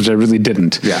Beverly Hills, which I really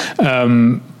didn't.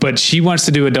 Yeah. But she wants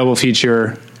to do a double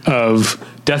feature of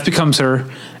Death Becomes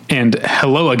Her and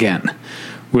Hello Again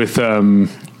with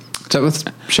Is that with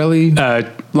Shelley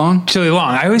Long? Shelley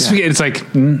Long. I always forget. It's like,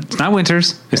 it's not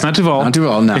Winters. It's not Duvall. Not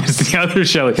Duvall, no. It's the other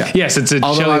Shelley. Yeah. Yes, it's a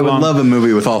Although Shelley I would Long. love a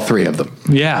movie with all three of them.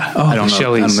 Yeah. Oh, I don't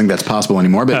know. I don't think that's possible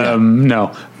anymore, but yeah.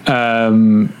 No.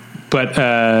 But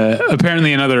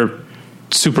apparently another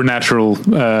supernatural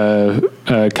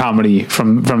comedy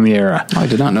from the era. Oh, I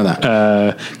did not know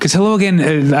that. Because Hello Again,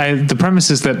 the premise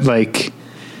is that like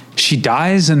she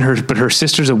dies but her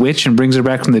sister's a witch and brings her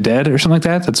back from the dead or something like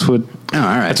that. That's what. Oh, all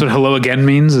right. That's what Hello Again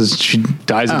means, is she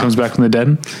dies and comes back from the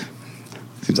dead.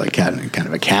 Seems like kind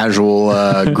of a casual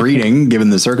greeting given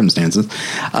the circumstances.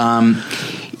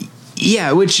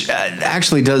 Yeah, which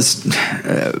actually does.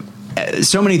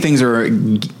 So many things are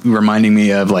reminding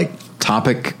me of like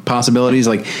topic possibilities.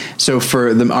 Like, so for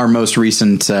our most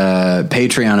recent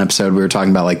Patreon episode, we were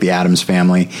talking about like the Addams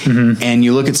Family, and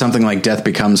you look at something like Death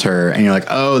Becomes Her, and you're like,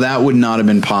 oh, that would not have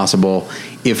been possible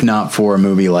if not for a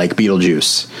movie like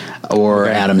Beetlejuice or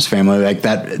Addams Family, like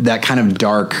that kind of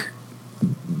dark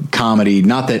comedy.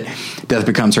 Not that Death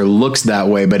Becomes Her looks that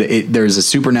way, but there's a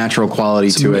supernatural quality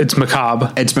to it. It's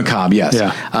macabre. It's macabre, yes.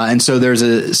 Yeah. And so there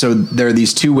are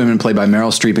these two women played by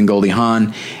Meryl Streep and Goldie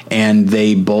Hawn, and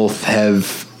they both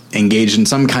have engaged in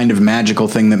some kind of magical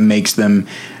thing that makes them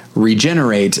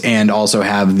regenerate and also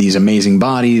have these amazing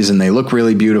bodies, and they look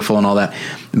really beautiful and all that.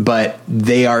 But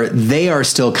they are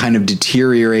still kind of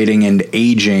deteriorating and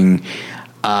aging.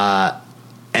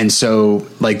 And so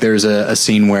like there's a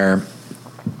scene where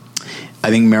I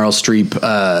think Meryl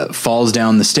Streep falls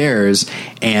down the stairs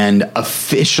and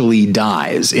officially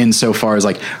dies, insofar as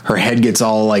like her head gets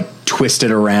all like twisted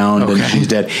around and she's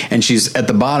dead, and she's at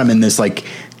the bottom in this like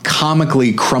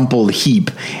comically crumpled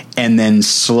heap, and then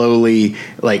slowly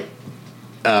like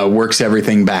works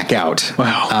everything back out.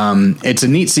 Wow. It's a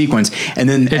neat sequence. And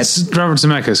then It's Robert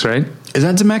Zemeckis, right? is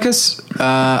that Zemeckis?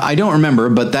 I don't remember,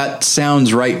 but that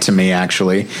sounds right to me,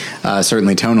 actually.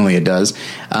 Certainly tonally it does.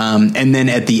 And then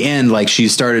at the end, like she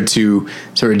started to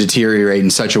sort of deteriorate in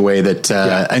such a way that,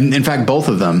 and in fact, both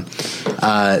of them,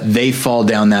 they fall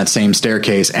down that same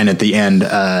staircase. And at the end,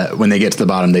 when they get to the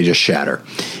bottom, they just shatter,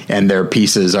 and their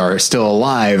pieces are still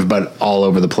alive, but all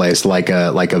over the place, like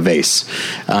a vase.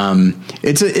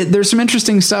 There's some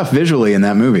interesting stuff visually in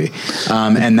that movie.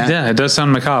 It does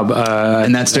sound macabre.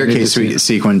 And that staircase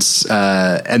sequence,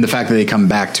 and the fact that they come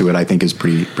back to it, I think is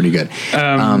pretty good.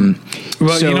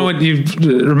 Well, you know what you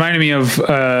reminded me of,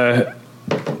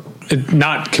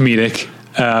 not comedic,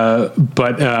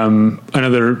 but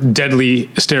another deadly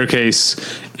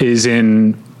staircase is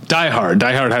in Die Hard.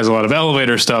 Die Hard has a lot of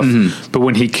elevator stuff, but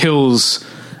when he kills,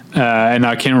 and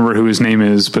I can't remember who his name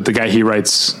is, but the guy he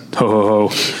writes Ho Ho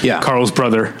Ho, Carl's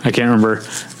brother, I can't remember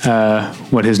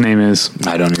what his name is.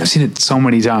 I don't know. I've seen it so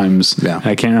many times.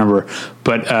 I can't remember,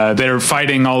 but they're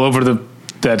fighting all over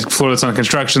that floor that's on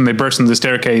construction. They burst into the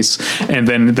staircase, and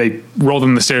then they roll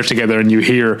them the stairs together, and you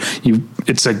hear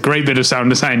it's a great bit of sound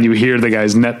design. You hear the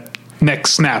guy's neck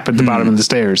snap at the bottom of the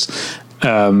stairs.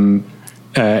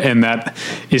 And that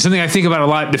is something I think about a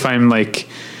lot if I'm like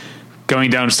going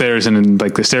downstairs and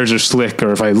like the stairs are slick,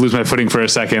 or if I lose my footing for a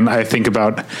second, I think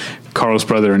about Carl's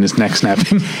brother and his neck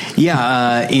snapping.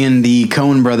 In the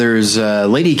Coen Brothers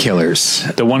Lady Killers.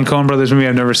 The one Coen Brothers movie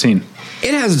I've never seen.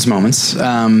 It has its moments.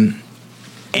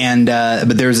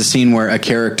 But there's a scene where a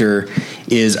character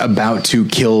is about to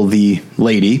kill the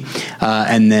lady,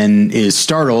 and then is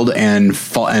startled and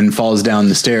falls down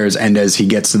the stairs. And as he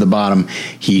gets to the bottom,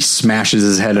 he smashes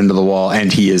his head into the wall,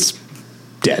 and he is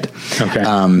dead. Okay.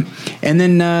 And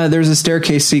then there's a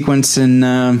staircase sequence in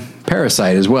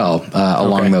Parasite as well,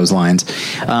 along those lines.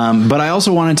 But I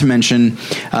also wanted to mention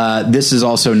this is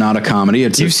also not a comedy.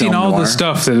 You've seen all the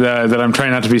stuff that I'm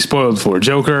trying not to be spoiled for.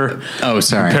 Joker. Oh,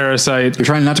 sorry. Parasite. You're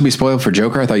trying not to be spoiled for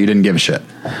Joker? I thought you didn't give a shit.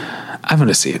 I'm going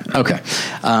to see it. Okay.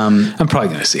 I'm probably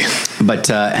going to see it.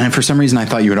 But and for some reason, I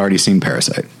thought you had already seen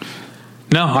Parasite.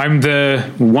 No, I'm the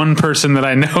one person that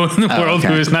I know in the world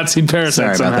who has not seen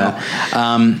Parasite. Sorry about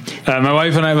that. My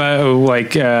wife and I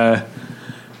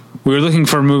we were looking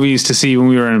for movies to see when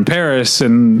we were in Paris,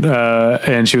 and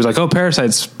she was like, "Oh,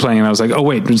 Parasite's playing," and I was like, "Oh,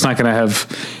 wait, it's gonna have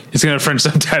French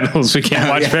subtitles. We can't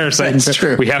watch Parasite. That's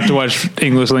true. We have to watch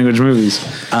English language movies."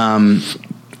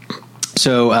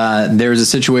 So there's a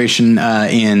situation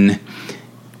in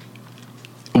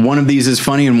one of these is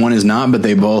funny and one is not, but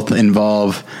they both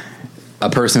involve a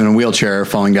person in a wheelchair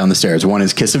falling down the stairs. One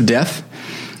is Kiss of Death,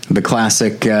 the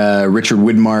classic Richard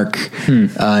Widmark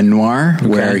noir,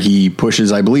 where he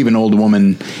pushes, I believe, an old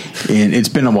woman it's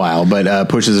been a while, but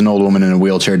pushes an old woman in a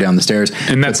wheelchair down the stairs.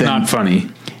 And that's not funny.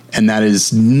 And that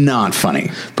is not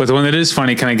funny. But the one that is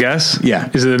funny, can I guess? Yeah.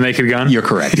 Is it The Naked Gun? You're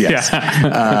correct, yes.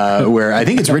 Where I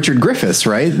think it's Richard Griffiths,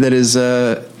 right? That is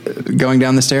going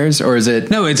down the stairs? Or is it...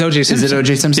 No, it's O.J. Simpson. Is it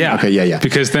O.J. Simpson? Yeah. Okay, yeah.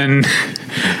 Because then...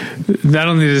 Not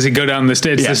only does he go down the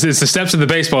stairs, it's the steps of the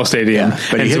baseball stadium. Yeah,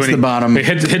 but he hits the bottom. He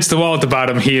hits the wall at the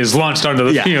bottom. He is launched onto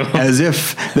the field. As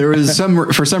if there was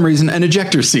for some reason, an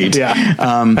ejector seat.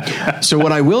 Yeah. So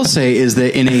what I will say is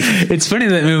that it's funny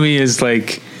that movie is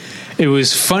like... It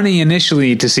was funny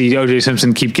initially to see O.J.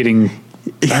 Simpson keep getting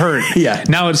hurt. Yeah.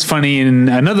 Now it's funny in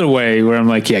another way where I'm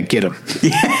like, yeah, get him.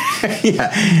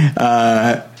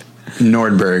 Yeah.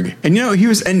 Nordberg. And he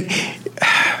was...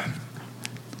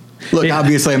 Look,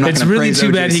 obviously, I'm not going to praise It's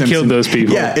really too bad he killed those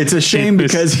people. Yeah, it's a shame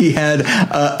because he had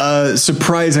a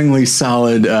surprisingly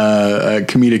solid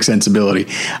comedic sensibility,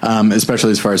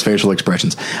 especially as far as facial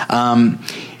expressions.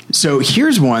 So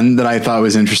here's one that I thought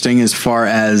was interesting as far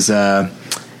as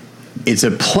it's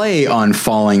a play on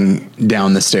falling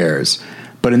down the stairs.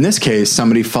 But in this case,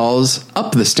 somebody falls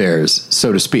up the stairs,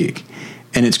 so to speak,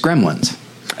 and it's Gremlins.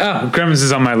 Oh, Gremlins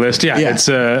is on my list. Yeah. Yeah. It's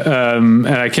and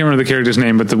I can't remember the character's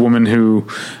name, but the woman who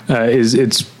is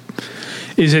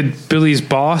it Billy's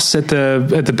boss at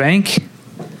the bank?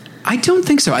 I don't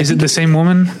think so. Is it the same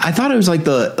woman? I thought it was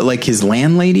like his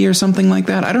landlady or something like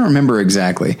that. I don't remember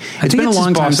exactly. It's been a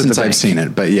long time since I've seen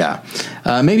it, but yeah,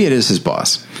 maybe it is his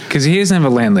boss because he doesn't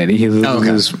have a landlady. He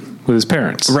lives with his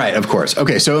parents. Right, of course.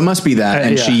 Okay, so it must be that.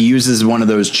 And she uses one of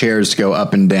those chairs to go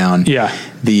up and down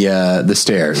the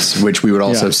stairs, which we would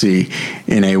also see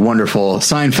in a wonderful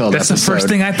Seinfeld That's episode. the first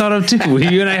thing I thought of, too.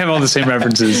 You and I have all the same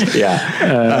references.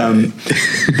 Yeah.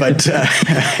 But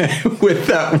with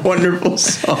that wonderful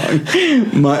song,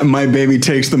 My Baby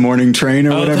Takes the Morning Train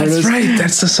or whatever it is. That's right.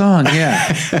 That's the song.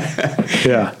 Yeah.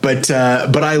 Yeah. But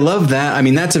I love that. I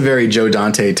mean, that's a very Joe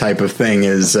Dante type of thing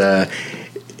is...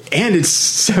 and it's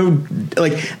so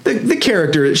like the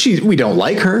character, we don't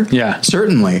like her. Yeah.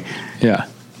 Certainly. Yeah.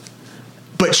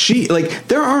 But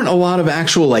there aren't a lot of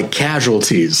actual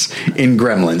casualties in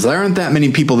Gremlins. There aren't that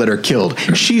many people that are killed.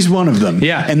 She's one of them.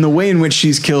 Yeah. And the way in which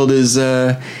she's killed is,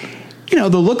 the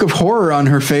look of horror on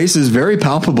her face is very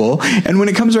palpable. And when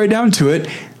it comes right down to it,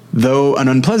 though an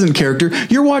unpleasant character,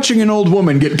 you're watching an old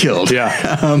woman get killed.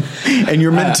 Yeah. And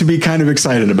you're meant to be kind of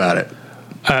excited about it.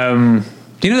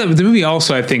 The movie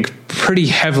also, I think, pretty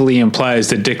heavily implies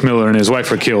that Dick Miller and his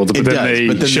wife are killed, but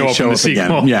then they show up in the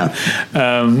sequel. Again.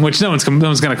 Yeah. Which no one's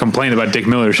going to complain about Dick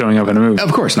Miller showing up in a movie.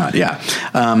 Of course not. Yeah.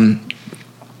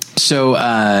 So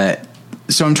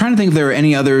I'm trying to think if there are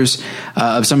any others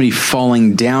of somebody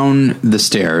falling down the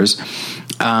stairs.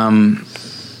 Then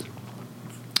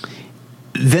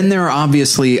there are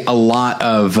obviously a lot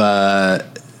of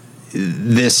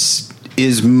this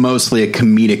is mostly a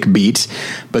comedic beat,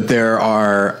 but there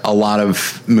are a lot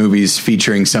of movies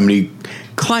featuring somebody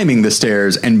climbing the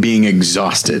stairs and being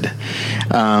exhausted.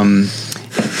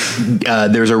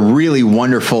 There's a really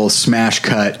wonderful smash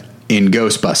cut in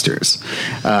Ghostbusters,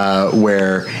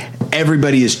 where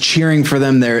everybody is cheering for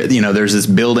them. There's this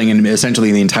building, and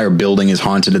essentially the entire building is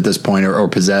haunted at this point or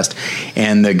possessed.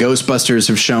 And the Ghostbusters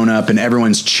have shown up, and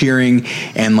everyone's cheering,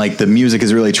 and the music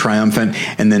is really triumphant.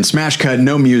 And then smash cut,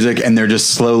 no music, and they're just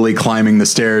slowly climbing the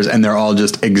stairs, and they're all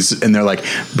just and they're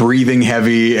breathing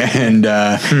heavy and.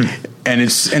 And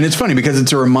it's funny because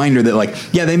it's a reminder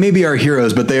that they may be our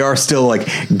heroes, but they are still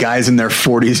guys in their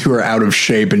 40s who are out of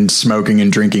shape and smoking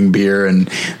and drinking beer and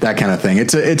that kind of thing.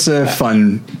 It's a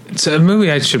fun. It's a movie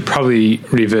I should probably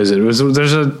revisit. There's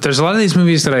a lot of these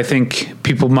movies that I think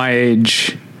people my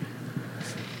age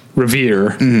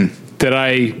revere that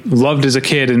I loved as a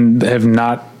kid and have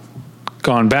not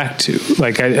gone back to.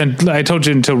 I told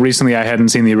you until recently I hadn't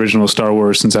seen the original Star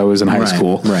Wars since I was in high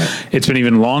school. Right. It's been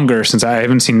even longer since I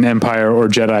haven't seen Empire or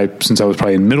Jedi since I was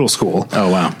probably in middle school. Oh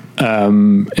wow.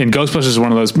 And Ghostbusters is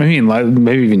one of those, maybe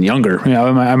even younger.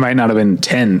 I might not have been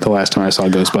 10 the last time I saw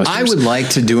Ghostbusters. I would like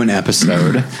to do an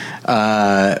episode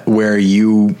where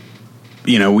you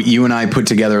you and I put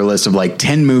together a list of like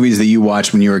 10 movies that you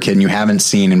watched when you were a kid and you haven't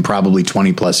seen in probably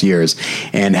 20 plus years,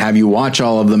 and have you watch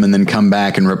all of them and then come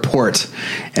back and report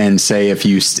and say if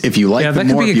you like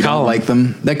them or if you don't like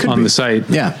them. That could be on the site.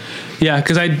 Yeah. Yeah,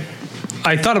 because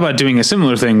I thought about doing a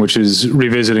similar thing, which is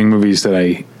revisiting movies that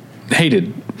I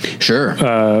hated. Sure.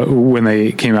 When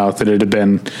they came out, that it had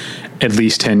been at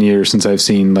least 10 years since I've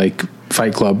seen like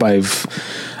Fight Club. I've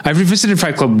revisited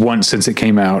Fight Club once since it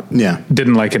came out. Yeah.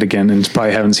 Didn't like it again, and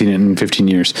probably haven't seen it in 15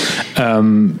 years.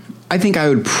 I think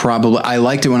I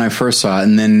liked it when I first saw it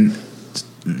and then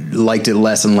liked it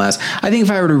less and less. I think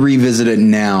if I were to revisit it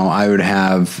now, I would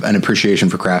have an appreciation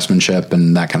for craftsmanship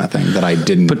and that kind of thing that I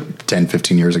didn't 10,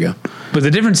 15 years ago. But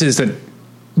the difference is that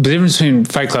the difference between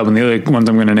Fight Club and the other ones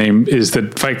I'm going to name is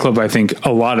that Fight Club, I think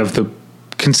a lot of the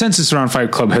consensus around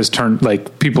Fight Club has turned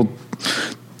like people.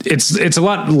 It's a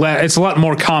lot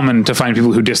more common to find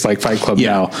people who dislike Fight Club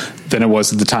now than it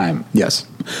was at the time. Yes.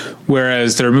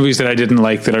 Whereas there are movies that I didn't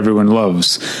like that everyone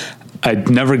loves. I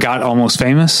never got Almost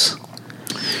Famous.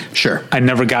 Sure. I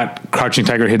never got Crouching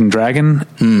Tiger, Hidden Dragon,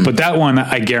 but that one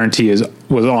I guarantee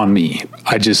was on me.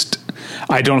 I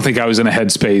don't think I was in a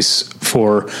headspace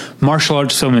for martial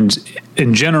arts films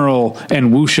in general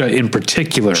and wuxia in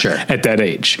particular at that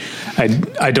age.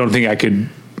 I don't think I could.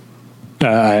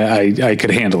 I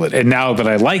could handle it. And now that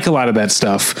I like a lot of that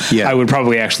stuff, I would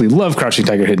probably actually love Crouching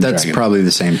Tiger, Hidden Dragon. That's probably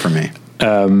the same for me.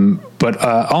 But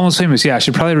Almost Famous, I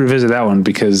should probably revisit that one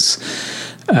because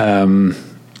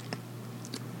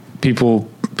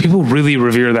people really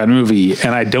revere that movie,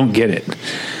 and I don't get it.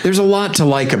 There's a lot to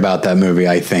like about that movie,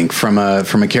 I think, from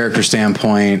a character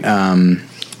standpoint.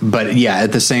 But yeah,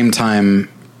 at the same time,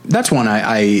 that's one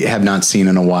I have not seen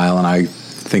in a while, and I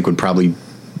think would probably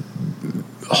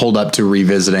hold up to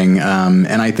revisiting.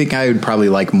 And I think I would probably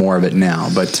like more of it now.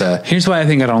 But here's why I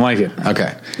think I don't like it.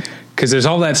 Okay. Because there's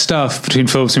all that stuff between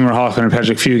Philip Seymour Hoffman and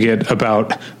Patrick Fugit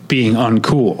about being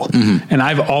uncool. Mm-hmm. And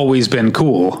I've always been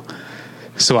cool.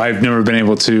 So I've never been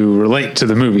able to relate to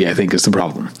the movie, I think, is the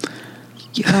problem.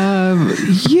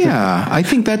 Yeah, I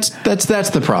think that's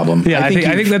the problem. Yeah, I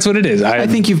think that's what it is. I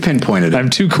think you've pinpointed it. I'm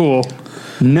too cool.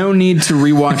 No need to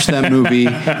rewatch that movie.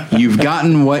 You've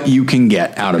gotten what you can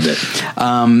get out of it.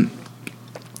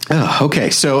 Okay,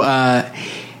 so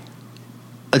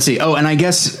let's see. Oh, and I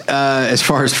guess as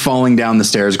far as falling down the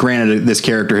stairs, granted, this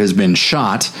character has been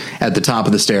shot at the top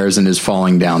of the stairs and is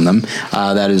falling down them.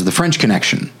 That is The French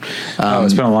Connection.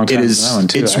 It's been a long time. That one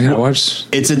too.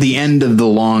 It's at the end of the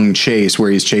long chase where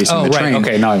he's chasing the train.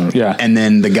 Okay, yeah. And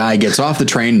then the guy gets off the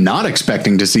train, not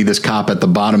expecting to see this cop at the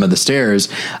bottom of the stairs,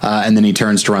 and then he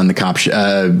turns to run. The cop,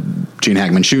 Gene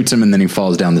Hackman, shoots him, and then he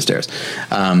falls down the stairs.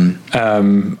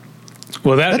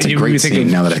 Well, that's a great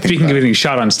scene. Now that I think speaking of getting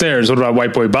shot on stairs, what about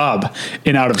White Boy Bob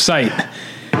in Out of Sight?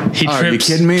 He trips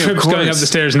going up the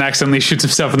stairs and accidentally shoots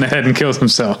himself in the head and kills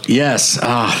himself. Yes,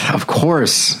 of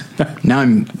course. Now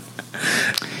I'm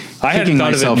kicking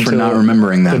myself for not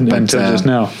remembering that, but until just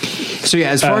now. So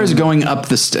yeah, as far as going up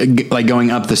the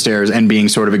stairs and being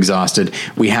sort of exhausted,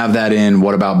 we have that in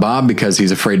What About Bob because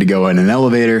he's afraid to go in an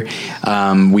elevator.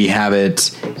 We have it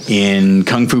in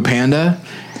Kung Fu Panda.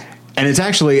 And it's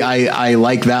actually, I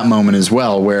like that moment as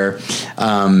well, where,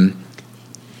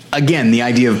 again, the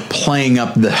idea of playing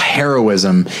up the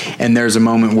heroism, and there's a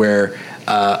moment where,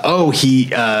 Poe is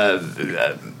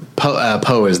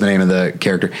the name of the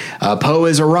character. Poe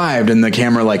has arrived, and the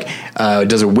camera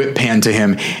does a whip pan to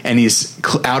him, and he's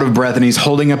out of breath, and he's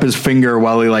holding up his finger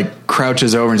while he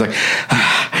crouches over, and he's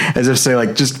as if to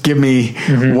say just give me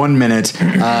 1 minute.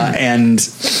 And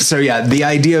so yeah, the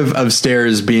idea of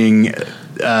stairs being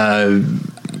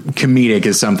comedic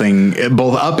is something,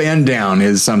 both up and down,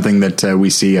 is something that we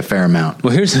see a fair amount.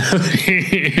 Well, here's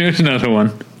another one.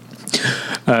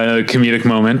 Comedic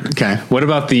moment. Okay. What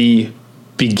about the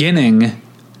beginning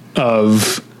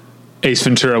of Ace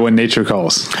Ventura: When Nature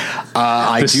Calls?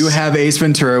 I do have Ace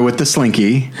Ventura with the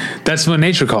Slinky. That's When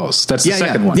Nature Calls. That's the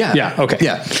second one. Yeah. Okay.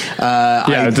 Yeah.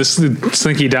 The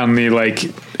Slinky down the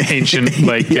ancient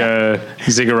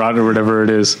ziggurat or whatever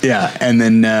it is. Yeah, and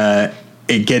then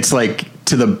it gets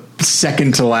to the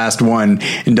second to last one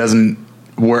and doesn't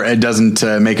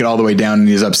make it all the way down, and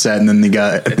he's upset, and then the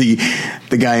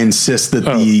guy insists that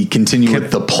they continue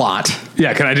with the plot.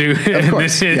 Yeah, can I do? Of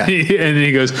course. And then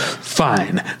he goes,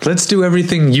 "Fine, let's do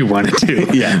everything you want to do."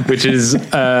 Yeah, which is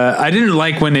I didn't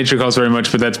like When Nature Calls very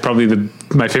much, but that's probably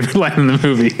my favorite line in the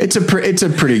movie. It's a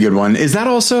pretty good one. Is that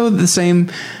also the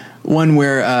same one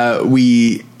where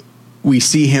we we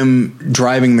see him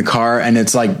driving the car and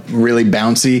it's like really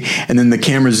bouncy, and then the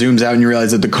camera zooms out and you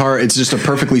realize that the car, it's just a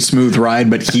perfectly smooth ride,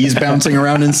 but he's bouncing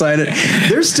around inside it.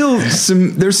 There's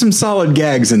some solid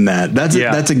gags in that.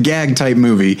 That's a gag type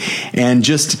movie, and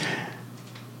just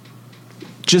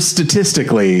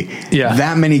statistically,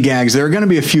 that many gags, there are going to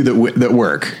be a few that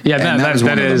work. Yeah,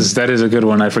 that is a good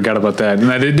one. I forgot about that. And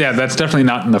that's definitely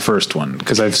not in the first one,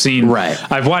 because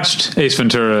I've watched Ace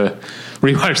Ventura,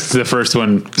 rewatched the first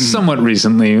one somewhat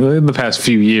recently, in the past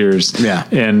few years. Yeah.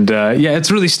 And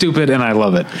it's really stupid, and I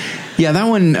love it. Yeah, that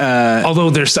one.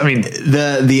 Although the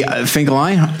Finkel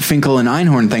and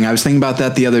Einhorn thing, I was thinking about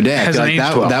that the other day. I feel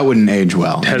like that wouldn't age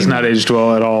well. Has not aged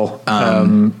well at all.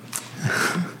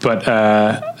 But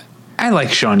I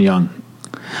like Sean Young.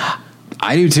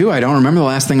 I do too. I don't remember the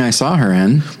last thing I saw her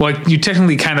in. Well, you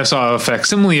technically kind of saw a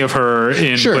facsimile of her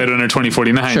in Blade Runner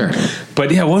 2049. Sure.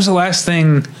 But what was the last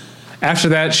thing? After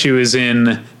that, she was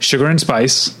in Sugar and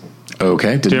Spice.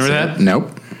 Okay. Do you remember that?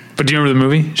 Nope. But do you remember the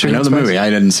movie? I know the movie.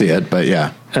 I didn't see it, but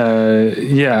yeah.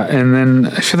 And then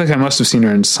I feel like I must have seen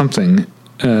her in something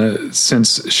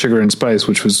since Sugar and Spice,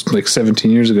 which was like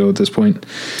 17 years ago at this point.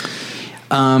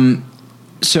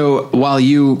 So while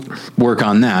you work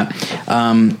on that,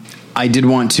 I did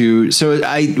want to. So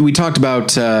we talked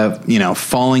about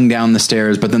falling down the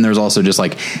stairs, but then there's also just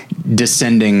like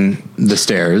descending the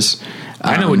stairs.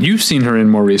 I know what you've seen her in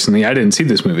more recently. I didn't see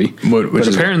this movie, but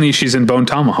apparently she's in Bone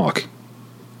Tomahawk.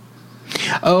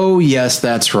 Oh yes,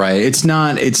 that's right. It's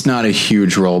not a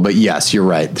huge role, but yes, you're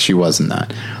right. She was in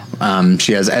that.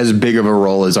 She has as big of a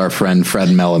role as our friend Fred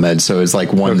Melamed, so it's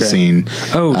like one scene.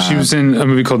 Oh, she was in a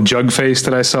movie called Jugface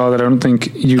that I saw that I don't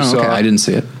think you saw. Okay, I didn't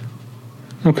see it.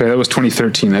 Okay, that was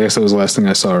 2013. I guess that was the last thing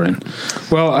I saw her in.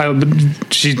 Well,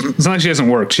 it's not like she hasn't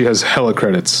worked. She has hella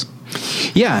credits.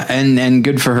 Yeah, and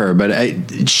good for her.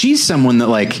 But she's someone that,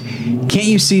 like, can't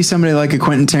you see somebody like a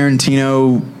Quentin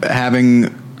Tarantino having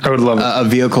I would love a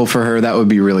vehicle for her? That would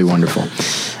be really wonderful.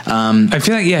 I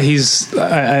feel like, he's...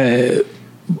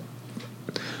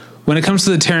 when it comes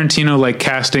to the Tarantino, like,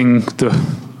 casting the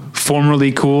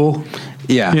formerly cool...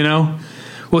 Yeah.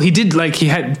 Well, he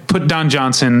had put Don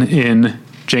Johnson in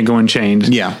Django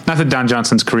Unchained. Yeah. Not that Don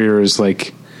Johnson's career is,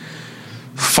 like...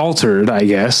 faltered, I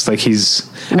guess. Like I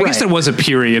guess there was a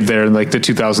period there in like the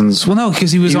 2000s. Well, no,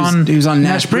 because he was on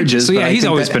Nash Bridges. So he's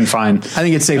always been fine. I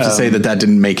think it's safe to say that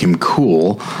didn't make him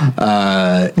cool.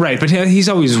 Right, but he's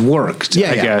always worked.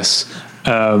 I guess.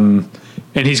 And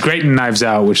he's great in Knives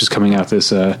Out, which is coming out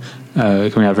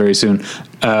very soon.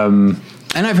 And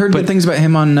I've heard good things about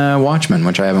him on Watchmen,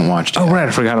 which I haven't watched yet. Oh, right,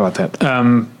 I forgot about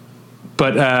that.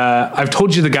 But I've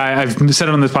told you the guy, I've said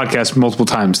it on this podcast multiple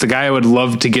times, the guy I would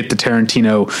love to get the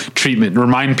Tarantino treatment,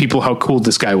 remind people how cool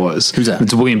this guy was. Who's that?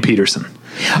 It's William Peterson.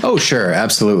 Oh, sure,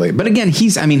 absolutely. But again, he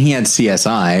had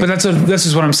CSI. But this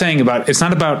is what I'm saying about, it's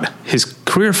not about his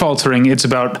career faltering, it's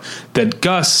about that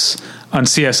Gus on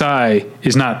CSI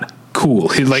is not cool.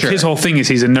 His whole thing is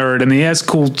he's a nerd and he has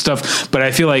cool stuff, but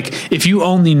I feel like if you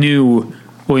only knew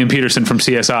William Peterson from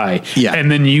CSI,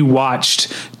 and then you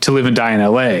watched To Live and Die in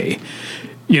LA,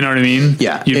 you know what I mean?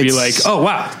 Yeah. You'd be like, oh,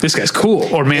 wow, this guy's cool.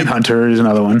 Or Manhunter is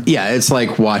another one. Yeah, it's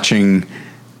like watching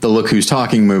the Look Who's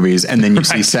Talking movies, and then you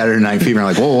see Saturday Night Fever,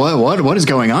 and you're like, what is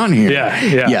going on here?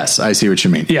 Yeah. Yes, I see what you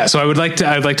mean. Yeah, so I'd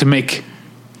like to make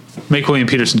William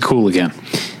Peterson cool again.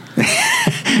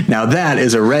 Now that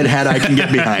is a red hat I can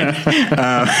get behind.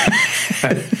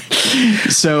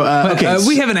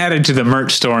 We haven't added to the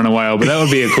merch store in a while, but that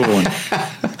would be a cool one.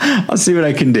 I'll see what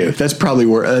I can do. That's probably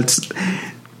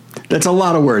that's a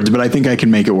lot of words, but I think I can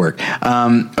make it work.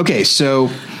 So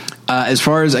as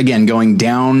far as, again, going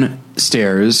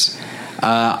downstairs,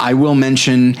 I will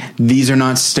mention these are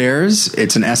not stairs.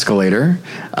 It's an escalator.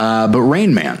 But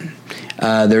Rain Man.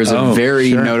 There's a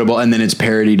very notable, and then it's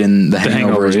parodied in The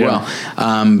Hangover as well.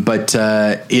 But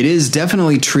it is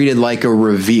definitely treated like a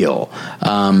reveal.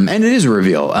 And it is a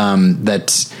reveal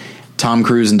that Tom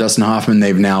Cruise and Dustin Hoffman,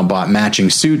 they've now bought matching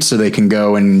suits so they can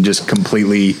go and just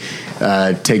completely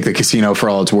take the casino for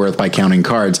all it's worth by counting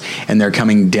cards. And they're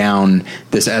coming down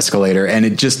this escalator, and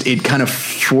it kind of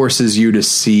forces you to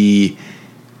see...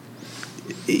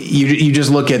 You just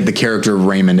look at the character of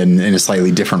Raymond in a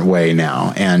slightly different way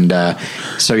now, and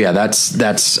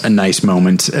that's a nice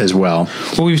moment as well.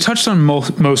 Well, we've touched on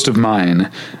most of mine,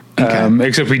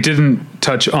 except we didn't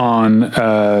touch on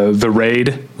The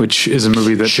Raid, which is a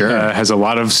movie that has a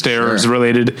lot of stairs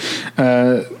related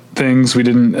things. We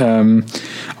didn't.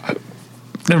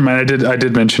 Never mind. I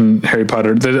did mention Harry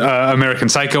Potter. The American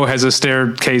Psycho has a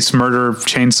staircase murder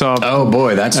chainsaw. Oh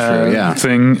boy, that's true. Yeah.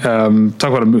 Thing.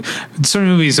 Talk about certain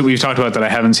movies that we've talked about that I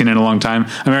haven't seen in a long time.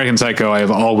 American Psycho.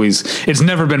 It's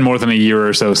never been more than a year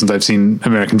or so since I've seen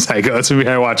American Psycho. That's a movie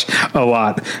I watch a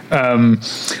lot. But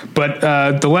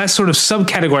the last sort of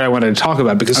subcategory I wanted to talk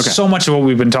about, because so much of what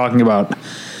we've been talking about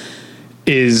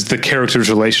is the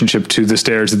character's relationship to the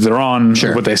stairs that they're on,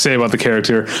 what they say about the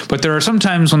character. But there are some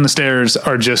times when the stairs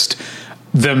are just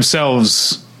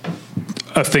themselves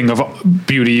a thing of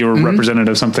beauty or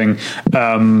representative of something.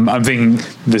 I'm thinking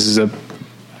this is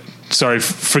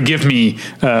forgive me,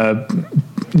 nostalgia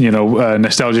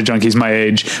junkies my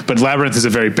age, but Labyrinth is a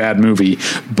very bad movie,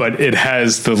 but it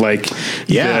has the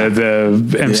MC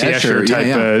Escher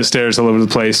type stairs all over the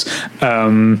place.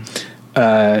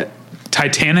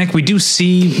 Titanic, we do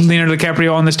see Leonardo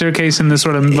DiCaprio on the staircase in this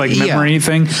sort of memory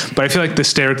thing, but I feel like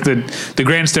the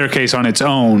grand staircase on its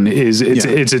own is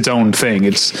its own thing.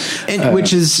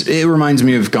 It reminds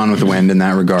me of Gone with the Wind in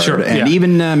that regard,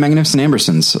 even Magnificent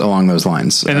Ambersons along those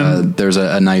lines. And there's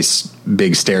a nice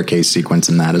big staircase sequence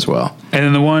in that as well. And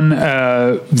then the one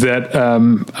that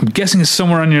I'm guessing is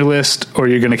somewhere on your list, or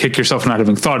you're going to kick yourself for not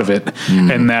having thought of it,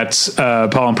 and that's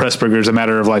Paul and Pressburger's A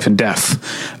Matter of Life and Death,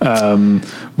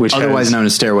 which otherwise known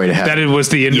as Stairway to Heaven. That it was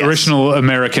the original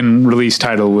American release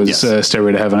title was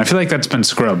Stairway to Heaven. I feel like that's been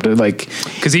scrubbed,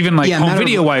 because even home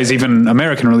video wise, even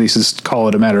American releases call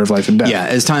it A Matter of Life and Death. Yeah,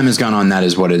 as time has gone on, that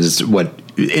is what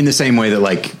in the same way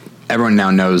that everyone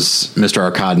now knows Mr.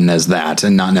 Arkadin as that,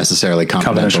 and not necessarily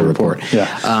Confidential Report.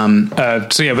 Yeah.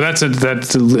 But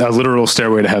that's a literal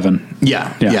Stairway to Heaven.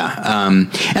 Yeah.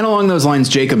 And along those lines,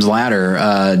 Jacob's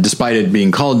Ladder, despite it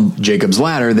being called Jacob's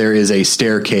Ladder, there is a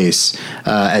staircase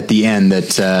at the end that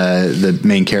the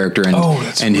main character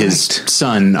and his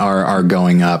son are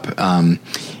going up. And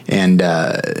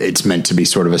it's meant to be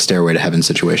sort of a Stairway to Heaven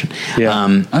situation. Yeah.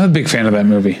 I'm a big fan of that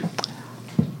movie.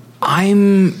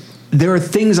 There are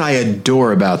things I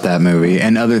adore about that movie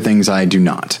and other things I do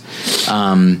not.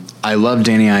 I love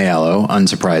Danny Aiello,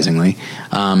 unsurprisingly,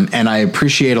 and I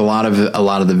appreciate a lot of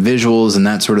the visuals and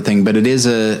that sort of thing. But it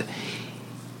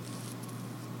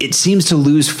seems to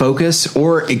lose focus,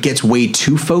 or it gets way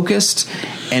too focused,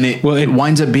 and it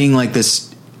winds up being like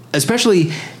this.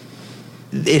 Especially,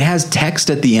 it has text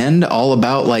at the end all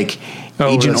about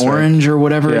Agent Orange or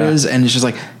whatever it is, and it's just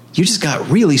like, you just got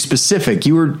really specific.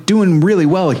 You were doing really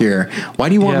well here. Why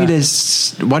do you want me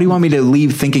to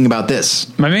leave thinking about this?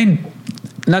 I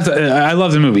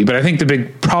love the movie, but I think the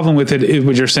big problem with it,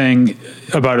 what you're saying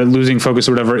about it losing focus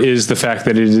or whatever, is the fact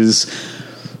that it is,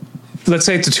 let's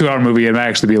say it's a 2-hour movie. It might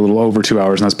actually be a little over 2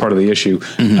 hours, and that's part of the issue.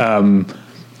 Mm-hmm.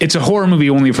 It's a horror movie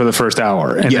only for the first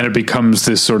hour, and then it becomes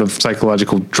this sort of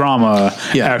psychological drama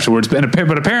afterwards. But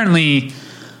apparently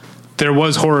there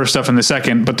was horror stuff in the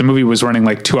second, but the movie was running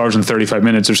 2 hours and 35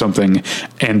 minutes or something.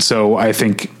 And so I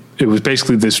think it was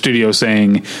basically the studio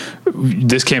saying,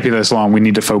 this can't be this long. We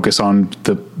need to focus on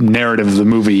the narrative of the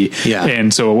movie. Yeah.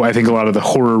 And so I think a lot of the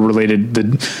horror related, the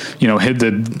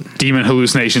demon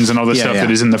hallucinations and all the stuff that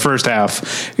is in the first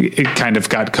half, it kind of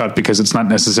got cut because it's not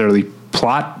necessarily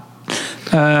plot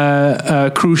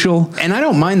crucial. And I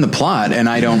don't mind the plot, and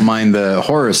I don't mind the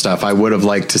horror stuff. I would have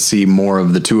liked to see more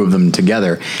of the two of them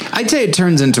together. I'd say it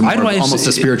turns into more almost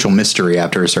a spiritual mystery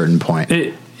after a certain point.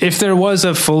 If there was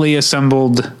a fully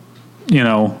assembled,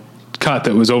 cut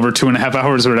that was over 2.5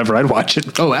 hours or whatever, I'd watch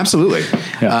it. Oh, absolutely.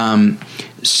 Yeah.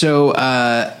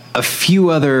 A few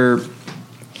other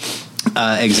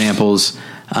examples.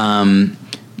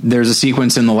 There's a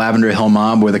sequence in the Lavender Hill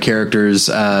Mob where the characters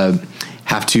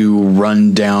have to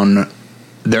run down.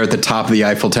 They're at the top of the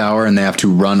Eiffel Tower, and they have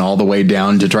to run all the way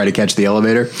down to try to catch the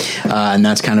elevator, and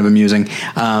that's kind of amusing.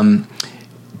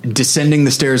 Descending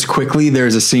the stairs quickly,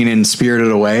 there's a scene in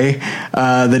Spirited Away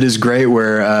that is great,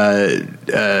 where I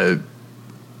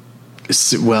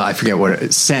forget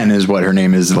what Sen is what her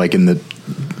name is in the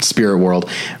spirit world,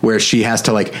 where she has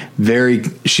to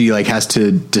has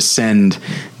to descend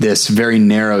this very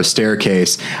narrow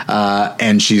staircase,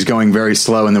 and she's going very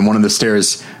slow, and then one of the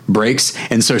stairs breaks,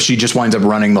 and so she just winds up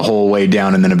running the whole way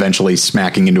down and then eventually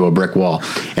smacking into a brick wall,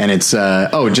 and it's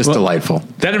delightful.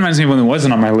 That reminds me of one that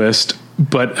wasn't on my list,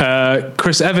 but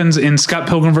Chris Evans in Scott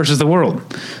Pilgrim versus the World.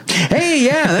 Hey,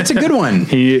 yeah, that's a good one.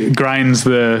 He grinds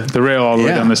the rail all the way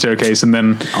down the staircase, and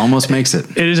then almost makes it.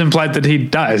 It is implied that he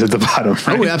dies at the bottom,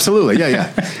 right? Oh, absolutely.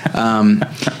 Yeah.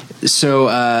 So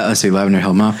let's see, Lavender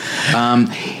Hill Mob.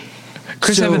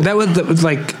 Chris Evans, that was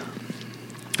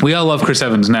we all love Chris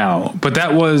Evans now, but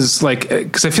that was like,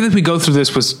 because I feel like we go through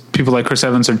this with people like Chris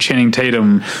Evans or Channing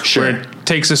Tatum, Sure. where it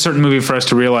takes a certain movie for us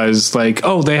to realize, like,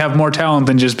 oh, they have more talent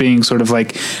than just being sort of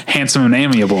like handsome and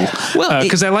amiable. Well,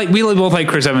 because we both like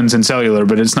Chris Evans in Cellular,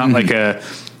 but it's not like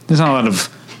there's not a lot of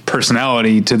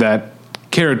personality to that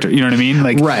character. You know what I mean?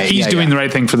 Like, Right, he's doing the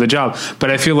right thing for the job. But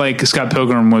I feel like Scott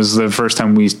Pilgrim was the first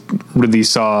time we really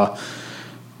saw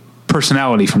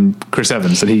personality from Chris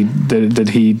Evans that he.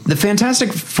 The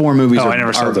Fantastic Four movies I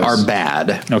never saw those. are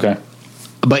bad. Okay.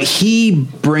 But he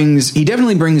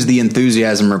definitely brings the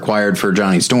enthusiasm required for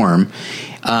Johnny Storm.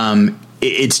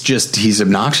 It's just, he's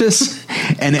obnoxious,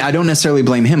 and I don't necessarily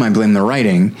blame him. I blame the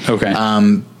writing. Okay.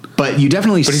 But you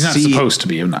definitely But he's not supposed to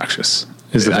be obnoxious.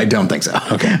 I don't think so.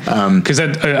 Okay. Because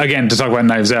again, to talk about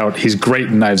Knives Out, he's great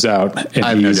in Knives Out. And I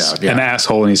have no he's doubt, yeah. an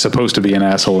asshole, and he's supposed to be an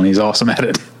asshole, and he's awesome at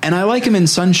it. And I like him in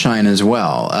Sunshine as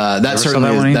well. That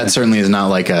certainly is not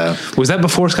like a. Was that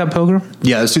before Scott Pilgrim?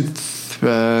 Yeah, that was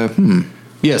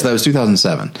yes, that was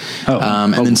 2007.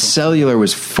 And then Cellular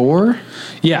was 4.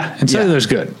 Yeah, and Cellular's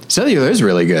good. Cellular is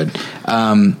really good.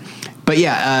 But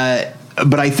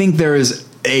I think there is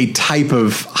a type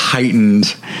of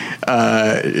heightened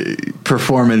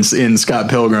performance in Scott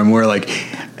Pilgrim where, like,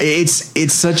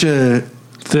 it's such a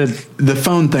the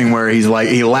phone thing where he's like,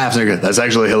 he laughs and he goes, that's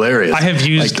actually hilarious. I have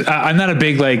used, like, I'm not a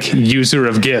big like user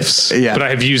of GIFs, but I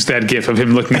have used that GIF of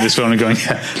him looking at his phone and going,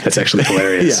 yeah, that's actually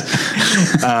hilarious.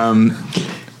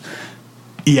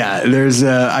 There's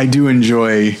I do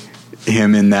enjoy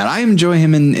him in that. I enjoy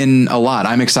him in a lot.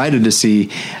 I'm excited to see,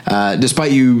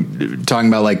 despite you talking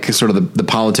about like sort of the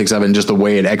politics of it and just the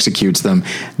way it executes them,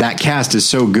 that cast is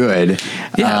so good.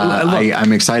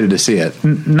 I'm excited to see it.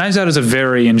 Knives Out is a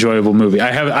very enjoyable movie.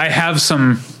 I have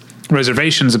some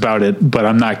reservations about it, but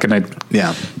I'm not going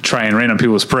to try and rain on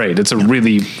people's parade. It's a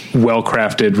really well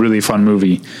crafted, really fun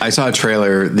movie. I saw a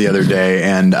trailer the other day,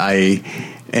 and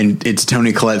it's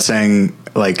Toni Collette saying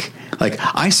like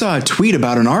I saw a tweet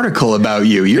about an article about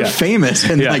you. You're famous,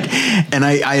 and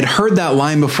I had heard that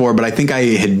line before, but I think I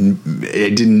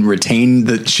didn't retain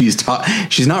that she's not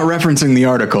referencing the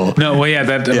article. No, well, I mean,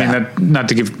 that, not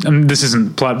to give this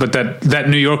isn't plot, but that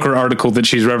New Yorker article that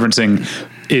she's referencing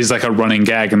is like a running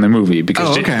gag in the movie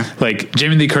because like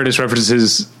Jamie Lee Curtis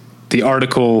references the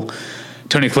article.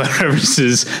 Toni Collette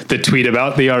references the tweet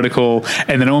about the article,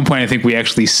 and then at one point I think we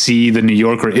actually see the New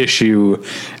Yorker issue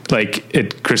like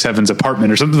at Chris Evans'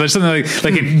 apartment or something. There's something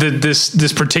like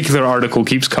this particular article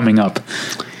keeps coming up.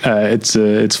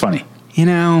 It's funny. You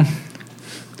know,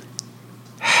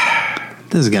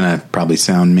 this is gonna probably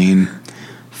sound mean.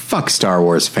 Fuck Star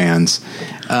Wars fans,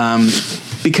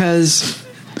 because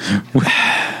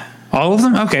all of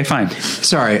them. Okay, fine.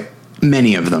 Sorry,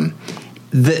 many of them.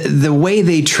 The way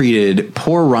they treated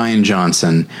poor Rian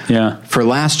Johnson for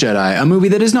Last Jedi, a movie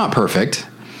that is not perfect,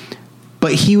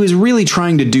 but he was really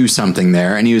trying to do something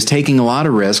there, and he was taking a lot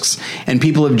of risks, and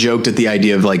people have joked at the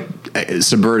idea of like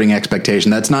subverting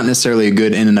expectation. That's not necessarily a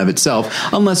good in and of itself,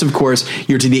 unless of course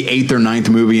you're to the 8th or 9th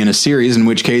movie in a series, in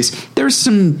which case there's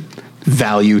some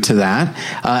value to that,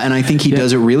 and I think he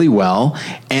does it really well.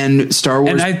 And Star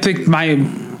Wars, and I think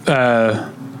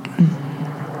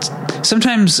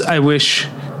sometimes I wish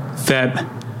that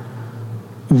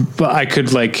I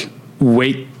could like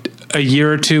wait a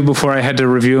year or two before I had to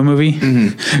review a movie,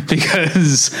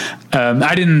 because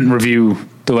I didn't review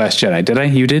The Last Jedi, did I?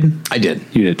 You did? I did.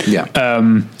 You did? Yeah.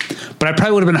 But I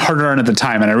probably would have been harder on at the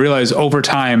time, and I realized over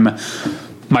time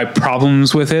my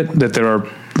problems with it, that there are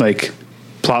like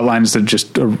plot lines that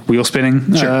just are wheel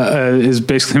spinning is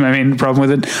basically my main problem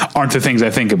with it, aren't the things I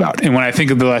think about. And when I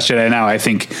think of The Last Jedi now, I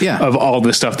think of all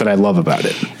the stuff that I love about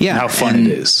it. Yeah. How fun it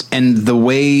is. And the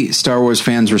way Star Wars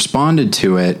fans responded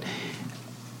to it,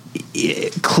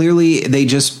 clearly they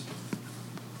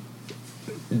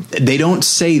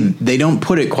don't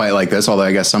put it quite like this, although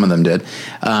I guess some of them did.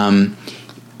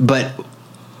 But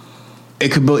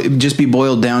it could just be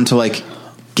boiled down to like,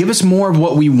 give us more of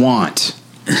what we want.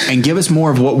 And give us more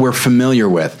of what we're familiar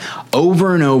with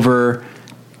over and over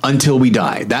until we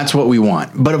die. That's what we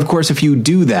want. But of course, if you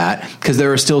do that, because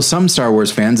there are still some Star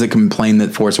Wars fans that complain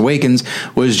that Force Awakens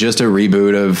was just a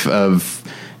reboot of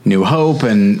New Hope,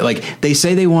 and like they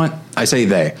say they want, I say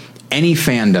they, any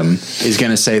fandom is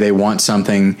going to say they want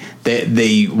something,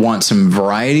 they want some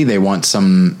variety, they want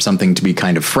something to be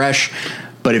kind of fresh.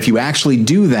 But if you actually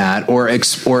do that or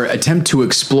attempt to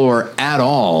explore at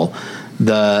all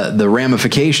the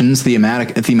ramifications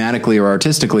thematically or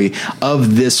artistically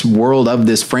of this world, of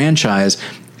this franchise,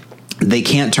 they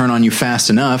can't turn on you fast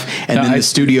enough, and then the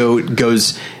studio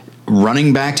goes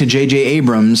running back to J.J.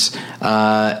 Abrams.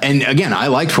 And again, I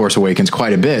liked Force Awakens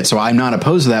quite a bit, so I'm not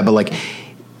opposed to that, but like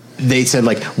they said,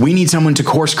 like, we need someone to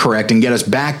course correct and get us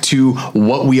back to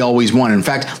what we always wanted. In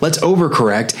fact, let's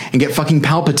overcorrect and get fucking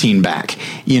Palpatine back.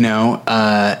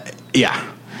 Yeah.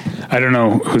 I don't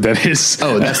know who that is.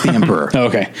 Oh, that's the Emperor.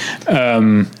 Okay.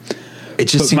 It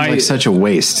just seems like such a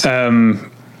waste.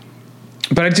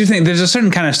 But I do think there's a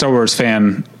certain kind of Star Wars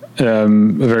fan, a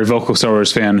very vocal Star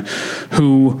Wars fan,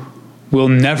 who will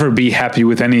never be happy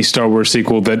with any Star Wars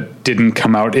sequel that didn't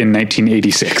come out in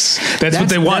 1986. That's what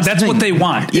they want. That's what they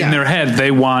want in their head.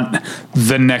 They want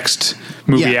the next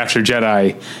movie after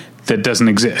Jedi that doesn't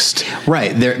exist.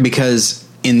 Right. Because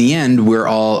in the end,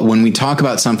 when we talk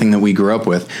about something that we grew up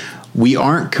with, we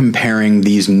aren't comparing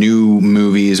these new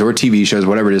movies or TV shows,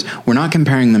 whatever it is. We're not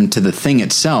comparing them to the thing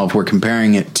itself. We're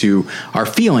comparing it to our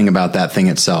feeling about that thing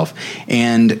itself.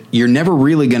 And you're never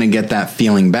really going to get that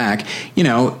feeling back.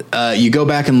 You go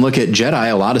back and look at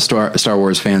Jedi. A lot of Star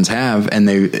Wars fans have, and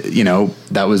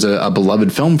that was a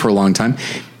beloved film for a long time.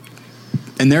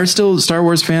 And there are still Star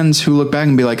Wars fans who look back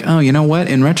and be like, oh, you know what?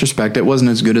 In retrospect, it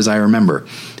wasn't as good as I remember.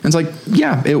 And it's like,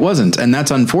 yeah, it wasn't. And that's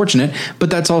unfortunate,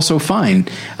 but that's also fine.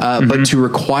 But to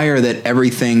require that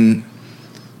everything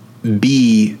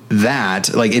be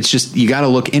that, like, it's just, you got to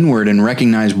look inward and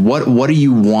recognize what do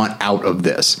you want out of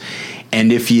this?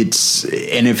 And if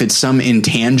it's some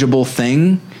intangible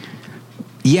thing,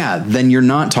 then you're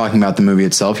not talking about the movie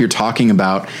itself. You're talking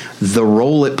about the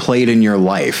role it played in your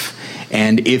life.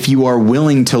 And if you are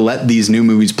willing to let these new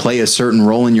movies play a certain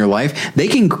role in your life, they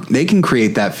can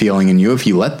create that feeling in you if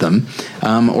you let them,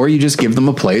 or you just give them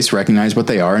a place, recognize what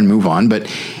they are, and move on. But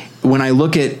when I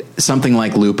look at something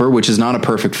like Looper, which is not a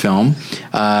perfect film,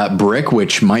 Brick,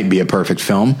 which might be a perfect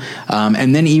film,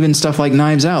 and then even stuff like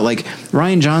Knives Out, like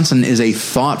Rian Johnson is a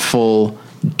thoughtful,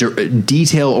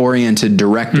 detail-oriented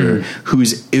director who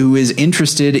is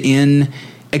interested in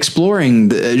exploring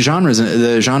the genres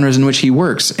in which he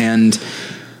works, and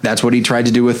that's what he tried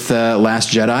to do with Last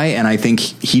Jedi. And I think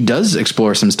he does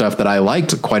explore some stuff that I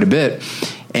liked quite a bit.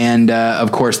 And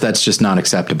of course, that's just not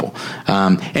acceptable.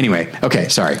 Anyway, okay,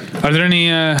 sorry. Are there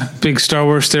any big Star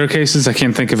Wars staircases? I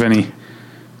can't think of any.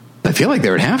 I feel like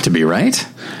there would have to be, right?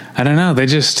 I don't know. I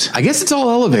guess it's all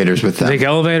elevators with them. Big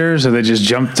elevators, or they just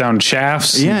jump down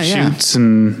shafts and chutes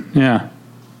and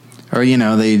Or,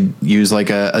 they use like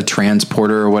a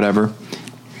transporter or whatever.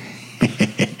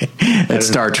 That's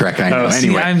Star Trek, I know.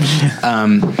 Anyway,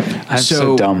 I'm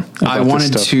so dumb. I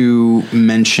wanted to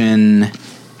mention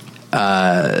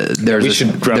there's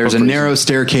a narrow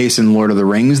staircase in Lord of the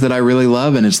Rings that I really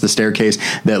love, and it's the staircase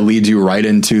that leads you right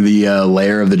into the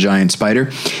lair of the giant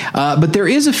spider. But there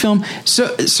is a film.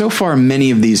 So far, many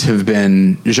of these have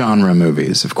been genre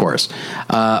movies, of course.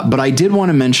 But I did want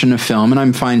to mention a film, and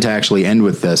I'm fine to actually end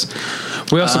with this.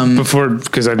 We also,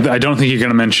 because I don't think you're going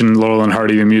to mention Laurel and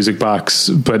Hardy, the Music Box,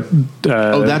 but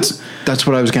that's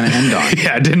what I was going to end on.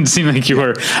 Yeah, it didn't seem like you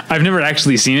were. I've never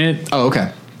actually seen it. Oh,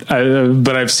 okay.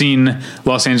 But I've seen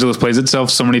Los Angeles Plays Itself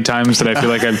so many times that I feel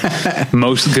like I've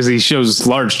because he shows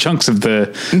large chunks of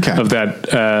that.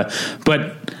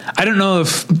 But I don't know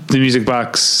if the Music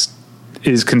Box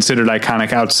is considered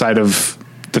iconic outside of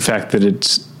the fact that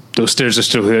those stairs are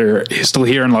still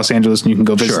here in Los Angeles, and you can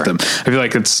go visit them. I feel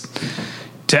like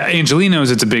to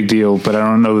Angelinos, it's a big deal, but I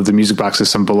don't know that the Music Box is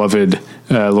some beloved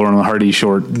Laurel and Hardy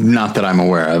short. Not that I'm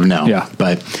aware of, no. Yeah,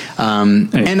 but and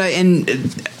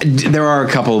there are a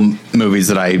couple movies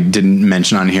that I didn't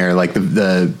mention on here, like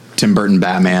the Tim Burton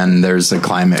Batman. There's a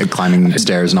climbing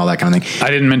stairs and all that kind of thing.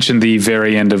 I didn't mention the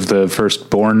very end of the first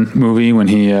Bourne movie when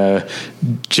he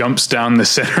jumps down the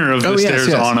center of the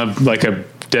stairs on a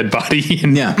dead body.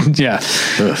 And, yeah.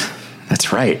 Ugh,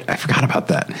 that's right. I forgot about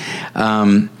that.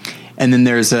 And then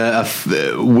there's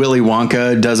Willy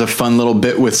Wonka does a fun little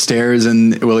bit with stairs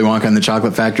in Willy Wonka and the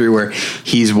Chocolate Factory, where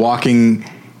he's walking,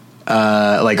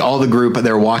 like all the group,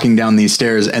 they're walking down these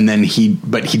stairs, and then he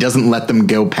doesn't let them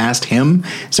go past him.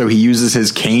 So he uses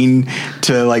his cane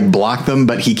to like block them,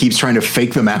 but he keeps trying to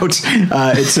fake them out.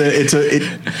 I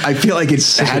feel like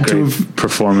it's had to have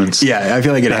performance. Yeah. I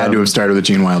feel like it had to have started with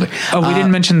Gene Wilder. Oh, we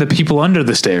didn't mention The People Under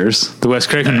the Stairs, the Wes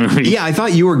Craven movie. Yeah. I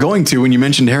thought you were going to, when you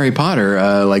mentioned Harry Potter,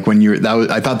 I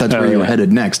thought that's where you were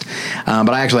headed next. But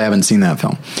I actually haven't seen that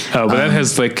film. Oh, but that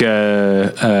has like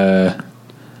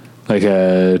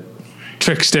a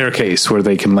trick staircase where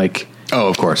they can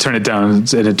of course, turn it down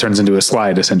and it turns into a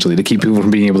slide, essentially, to keep people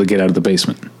from being able to get out of the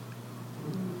basement.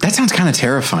 That sounds kind of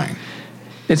terrifying.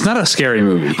 It's not a scary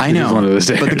movie. I know,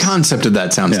 but the concept of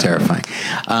that sounds terrifying.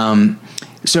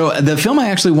 So the film I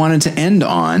actually wanted to end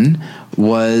on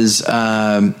was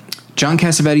John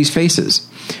Cassavetes' Faces,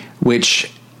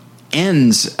 which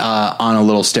ends on a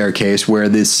little staircase where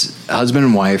this husband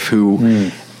and wife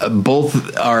who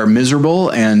both are miserable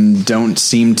and don't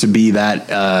seem to be that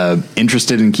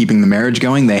interested in keeping the marriage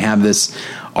going. They have this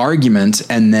argument,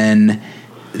 and then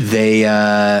they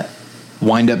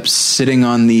wind up sitting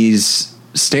on these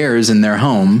stairs in their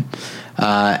home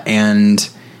and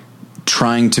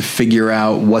trying to figure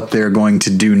out what they're going to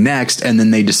do next. And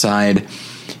then they decide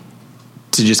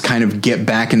to just kind of get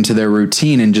back into their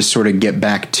routine and just sort of get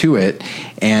back to it.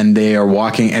 And they are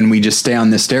walking, and we just stay on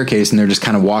this staircase, and they're just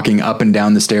kind of walking up and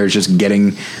down the stairs, just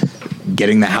getting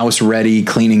the house ready,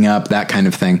 cleaning up, that kind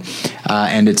of thing.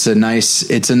 And it's a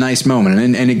nice moment.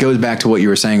 And it goes back to what you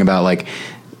were saying about, like,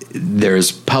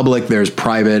 there's public, there's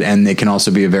private, and it can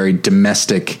also be a very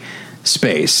domestic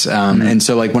space. And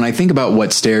so, like, when I think about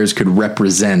what stairs could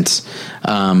represent,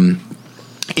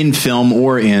 in film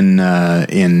or in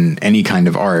any kind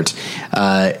of art,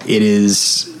 it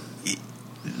is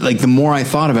like, the more I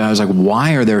thought about it, I was like,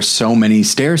 why are there so many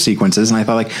stair sequences? And I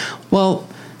thought, like, well,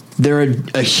 they're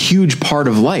a huge part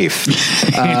of life,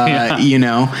 you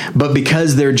know, but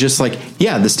because they're just like,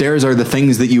 yeah, the stairs are the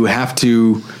things that you have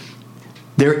to,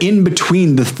 they're in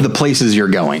between the places you're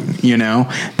going, you know,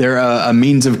 they're a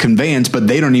means of conveyance, but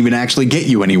they don't even actually get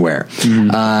you anywhere.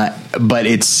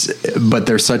 But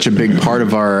they're such a big part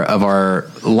of our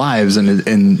lives, and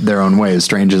in their own way, as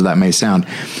strange as that may sound.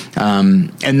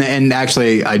 And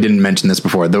actually, I didn't mention this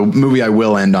before. The movie I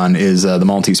will end on is The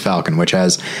Maltese Falcon, which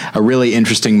has a really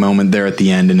interesting moment there at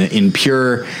the end, and in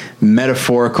pure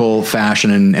metaphorical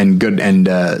fashion and good,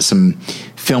 and some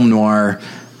film noir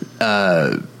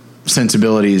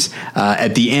sensibilities.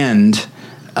 At the end,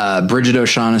 Bridget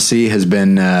O'Shaughnessy has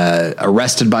been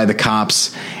arrested by the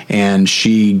cops, and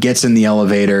she gets in the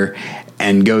elevator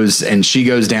and she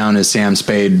goes down as Sam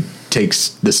Spade takes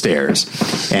the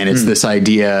stairs. And it's this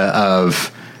idea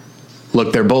of,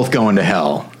 look, they're both going to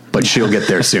hell, but she'll get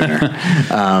there sooner.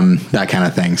 That kind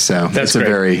of thing. So that's a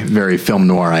very, very film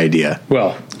noir idea.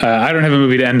 Well, I don't have a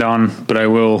movie to end on, but I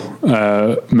will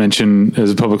mention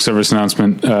as a public service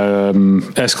announcement,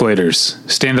 escalators.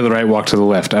 Stand to the right, walk to the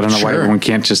left. I don't know why everyone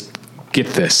can't just get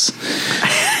this.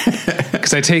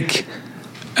 Because I take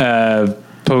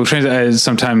public transit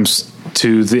sometimes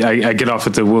to I get off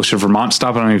at the Wilshire, Vermont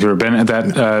stop. I don't know if you've ever been at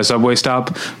that subway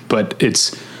stop, but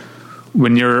it's,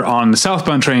 when you're on the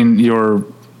southbound train, you're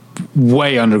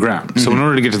way underground. So in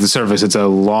order to get to the surface, it's a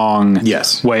long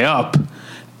way up.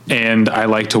 And I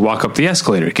like to walk up the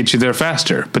escalator. It gets you there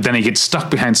faster. But then he gets stuck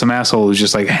behind some asshole who's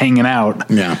just like hanging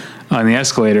out on the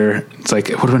escalator. It's like,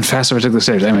 it would have been faster if I took the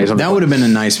stairs. Anyways, that would have been a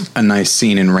nice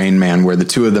scene in Rain Man, where the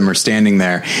two of them are standing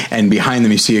there, and behind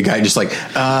them you see a guy just like,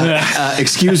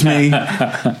 excuse me.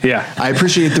 Yeah. I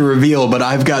appreciate the reveal, but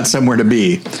I've got somewhere to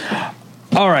be.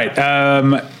 All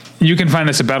right. You can find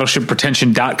us at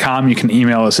battleshippretension.com. You can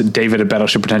email us at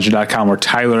david@battleshippretension.com or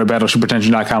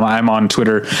tyler@battleshippretension.com. I'm on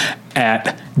Twitter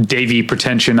at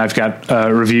davypretension. I've got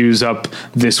reviews up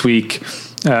this week,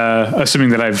 assuming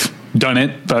that I've done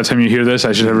it. By the time you hear this,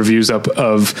 I should have reviews up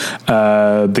of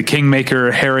The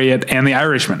Kingmaker, Harriet, and The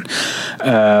Irishman.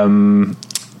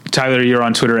 Tyler, you're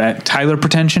on Twitter at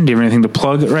tylerpretension. Do you have anything to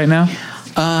plug right now?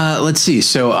 Let's see.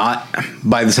 So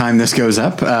by the time this goes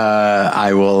up,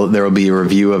 there will be a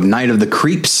review of Night of the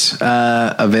Creeps,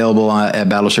 available at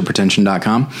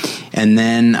battleshippretension.com. And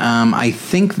then, I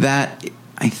think that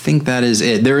is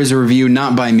it. There is a review,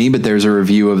 not by me, but there's a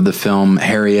review of the film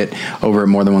Harriet over at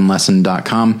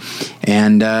morethanonelesson.com.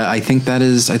 And, I think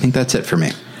that's it for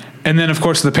me. And then, of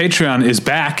course, the Patreon is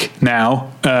back now.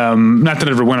 Not that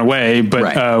it ever went away,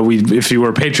 but if you were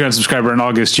a Patreon subscriber in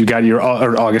August, you got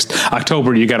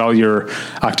October, you got all your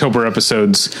October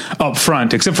episodes up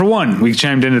front, except for one. We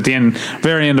chimed in at the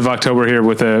very end of October here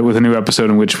with a new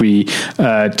episode in which we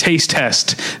taste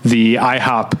test the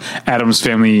IHOP Addams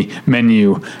Family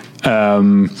menu,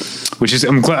 which is,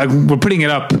 I'm glad we're putting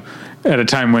it up at a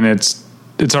time when it's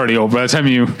already old. By the time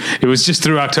it was just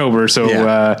through October, so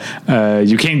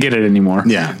you can't get it anymore.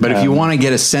 Yeah, but if you want to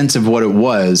get a sense of what it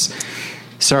was,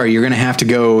 sorry, you're going to have to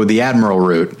go the Admiral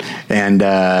route, and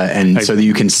so that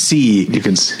you can see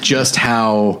just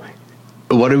how.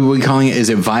 What are we calling it? Is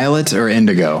it violet or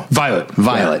indigo?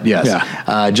 Violet. Yes.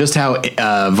 Yeah. Just how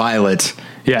violet.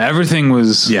 Yeah, everything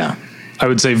was. Yeah. I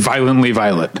would say violently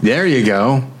violet. There you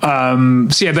go.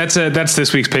 So yeah, that's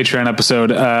this week's Patreon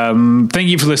episode. Thank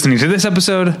you for listening to this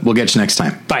episode. We'll get you next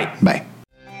time. Bye. Bye.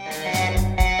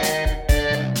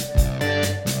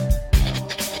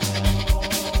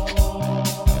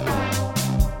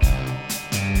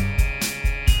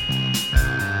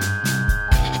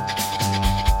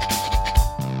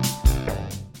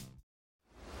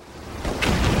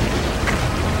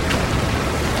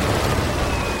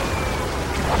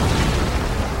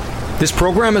 This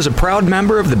program is a proud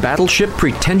member of the Battleship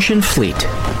Pretension Fleet.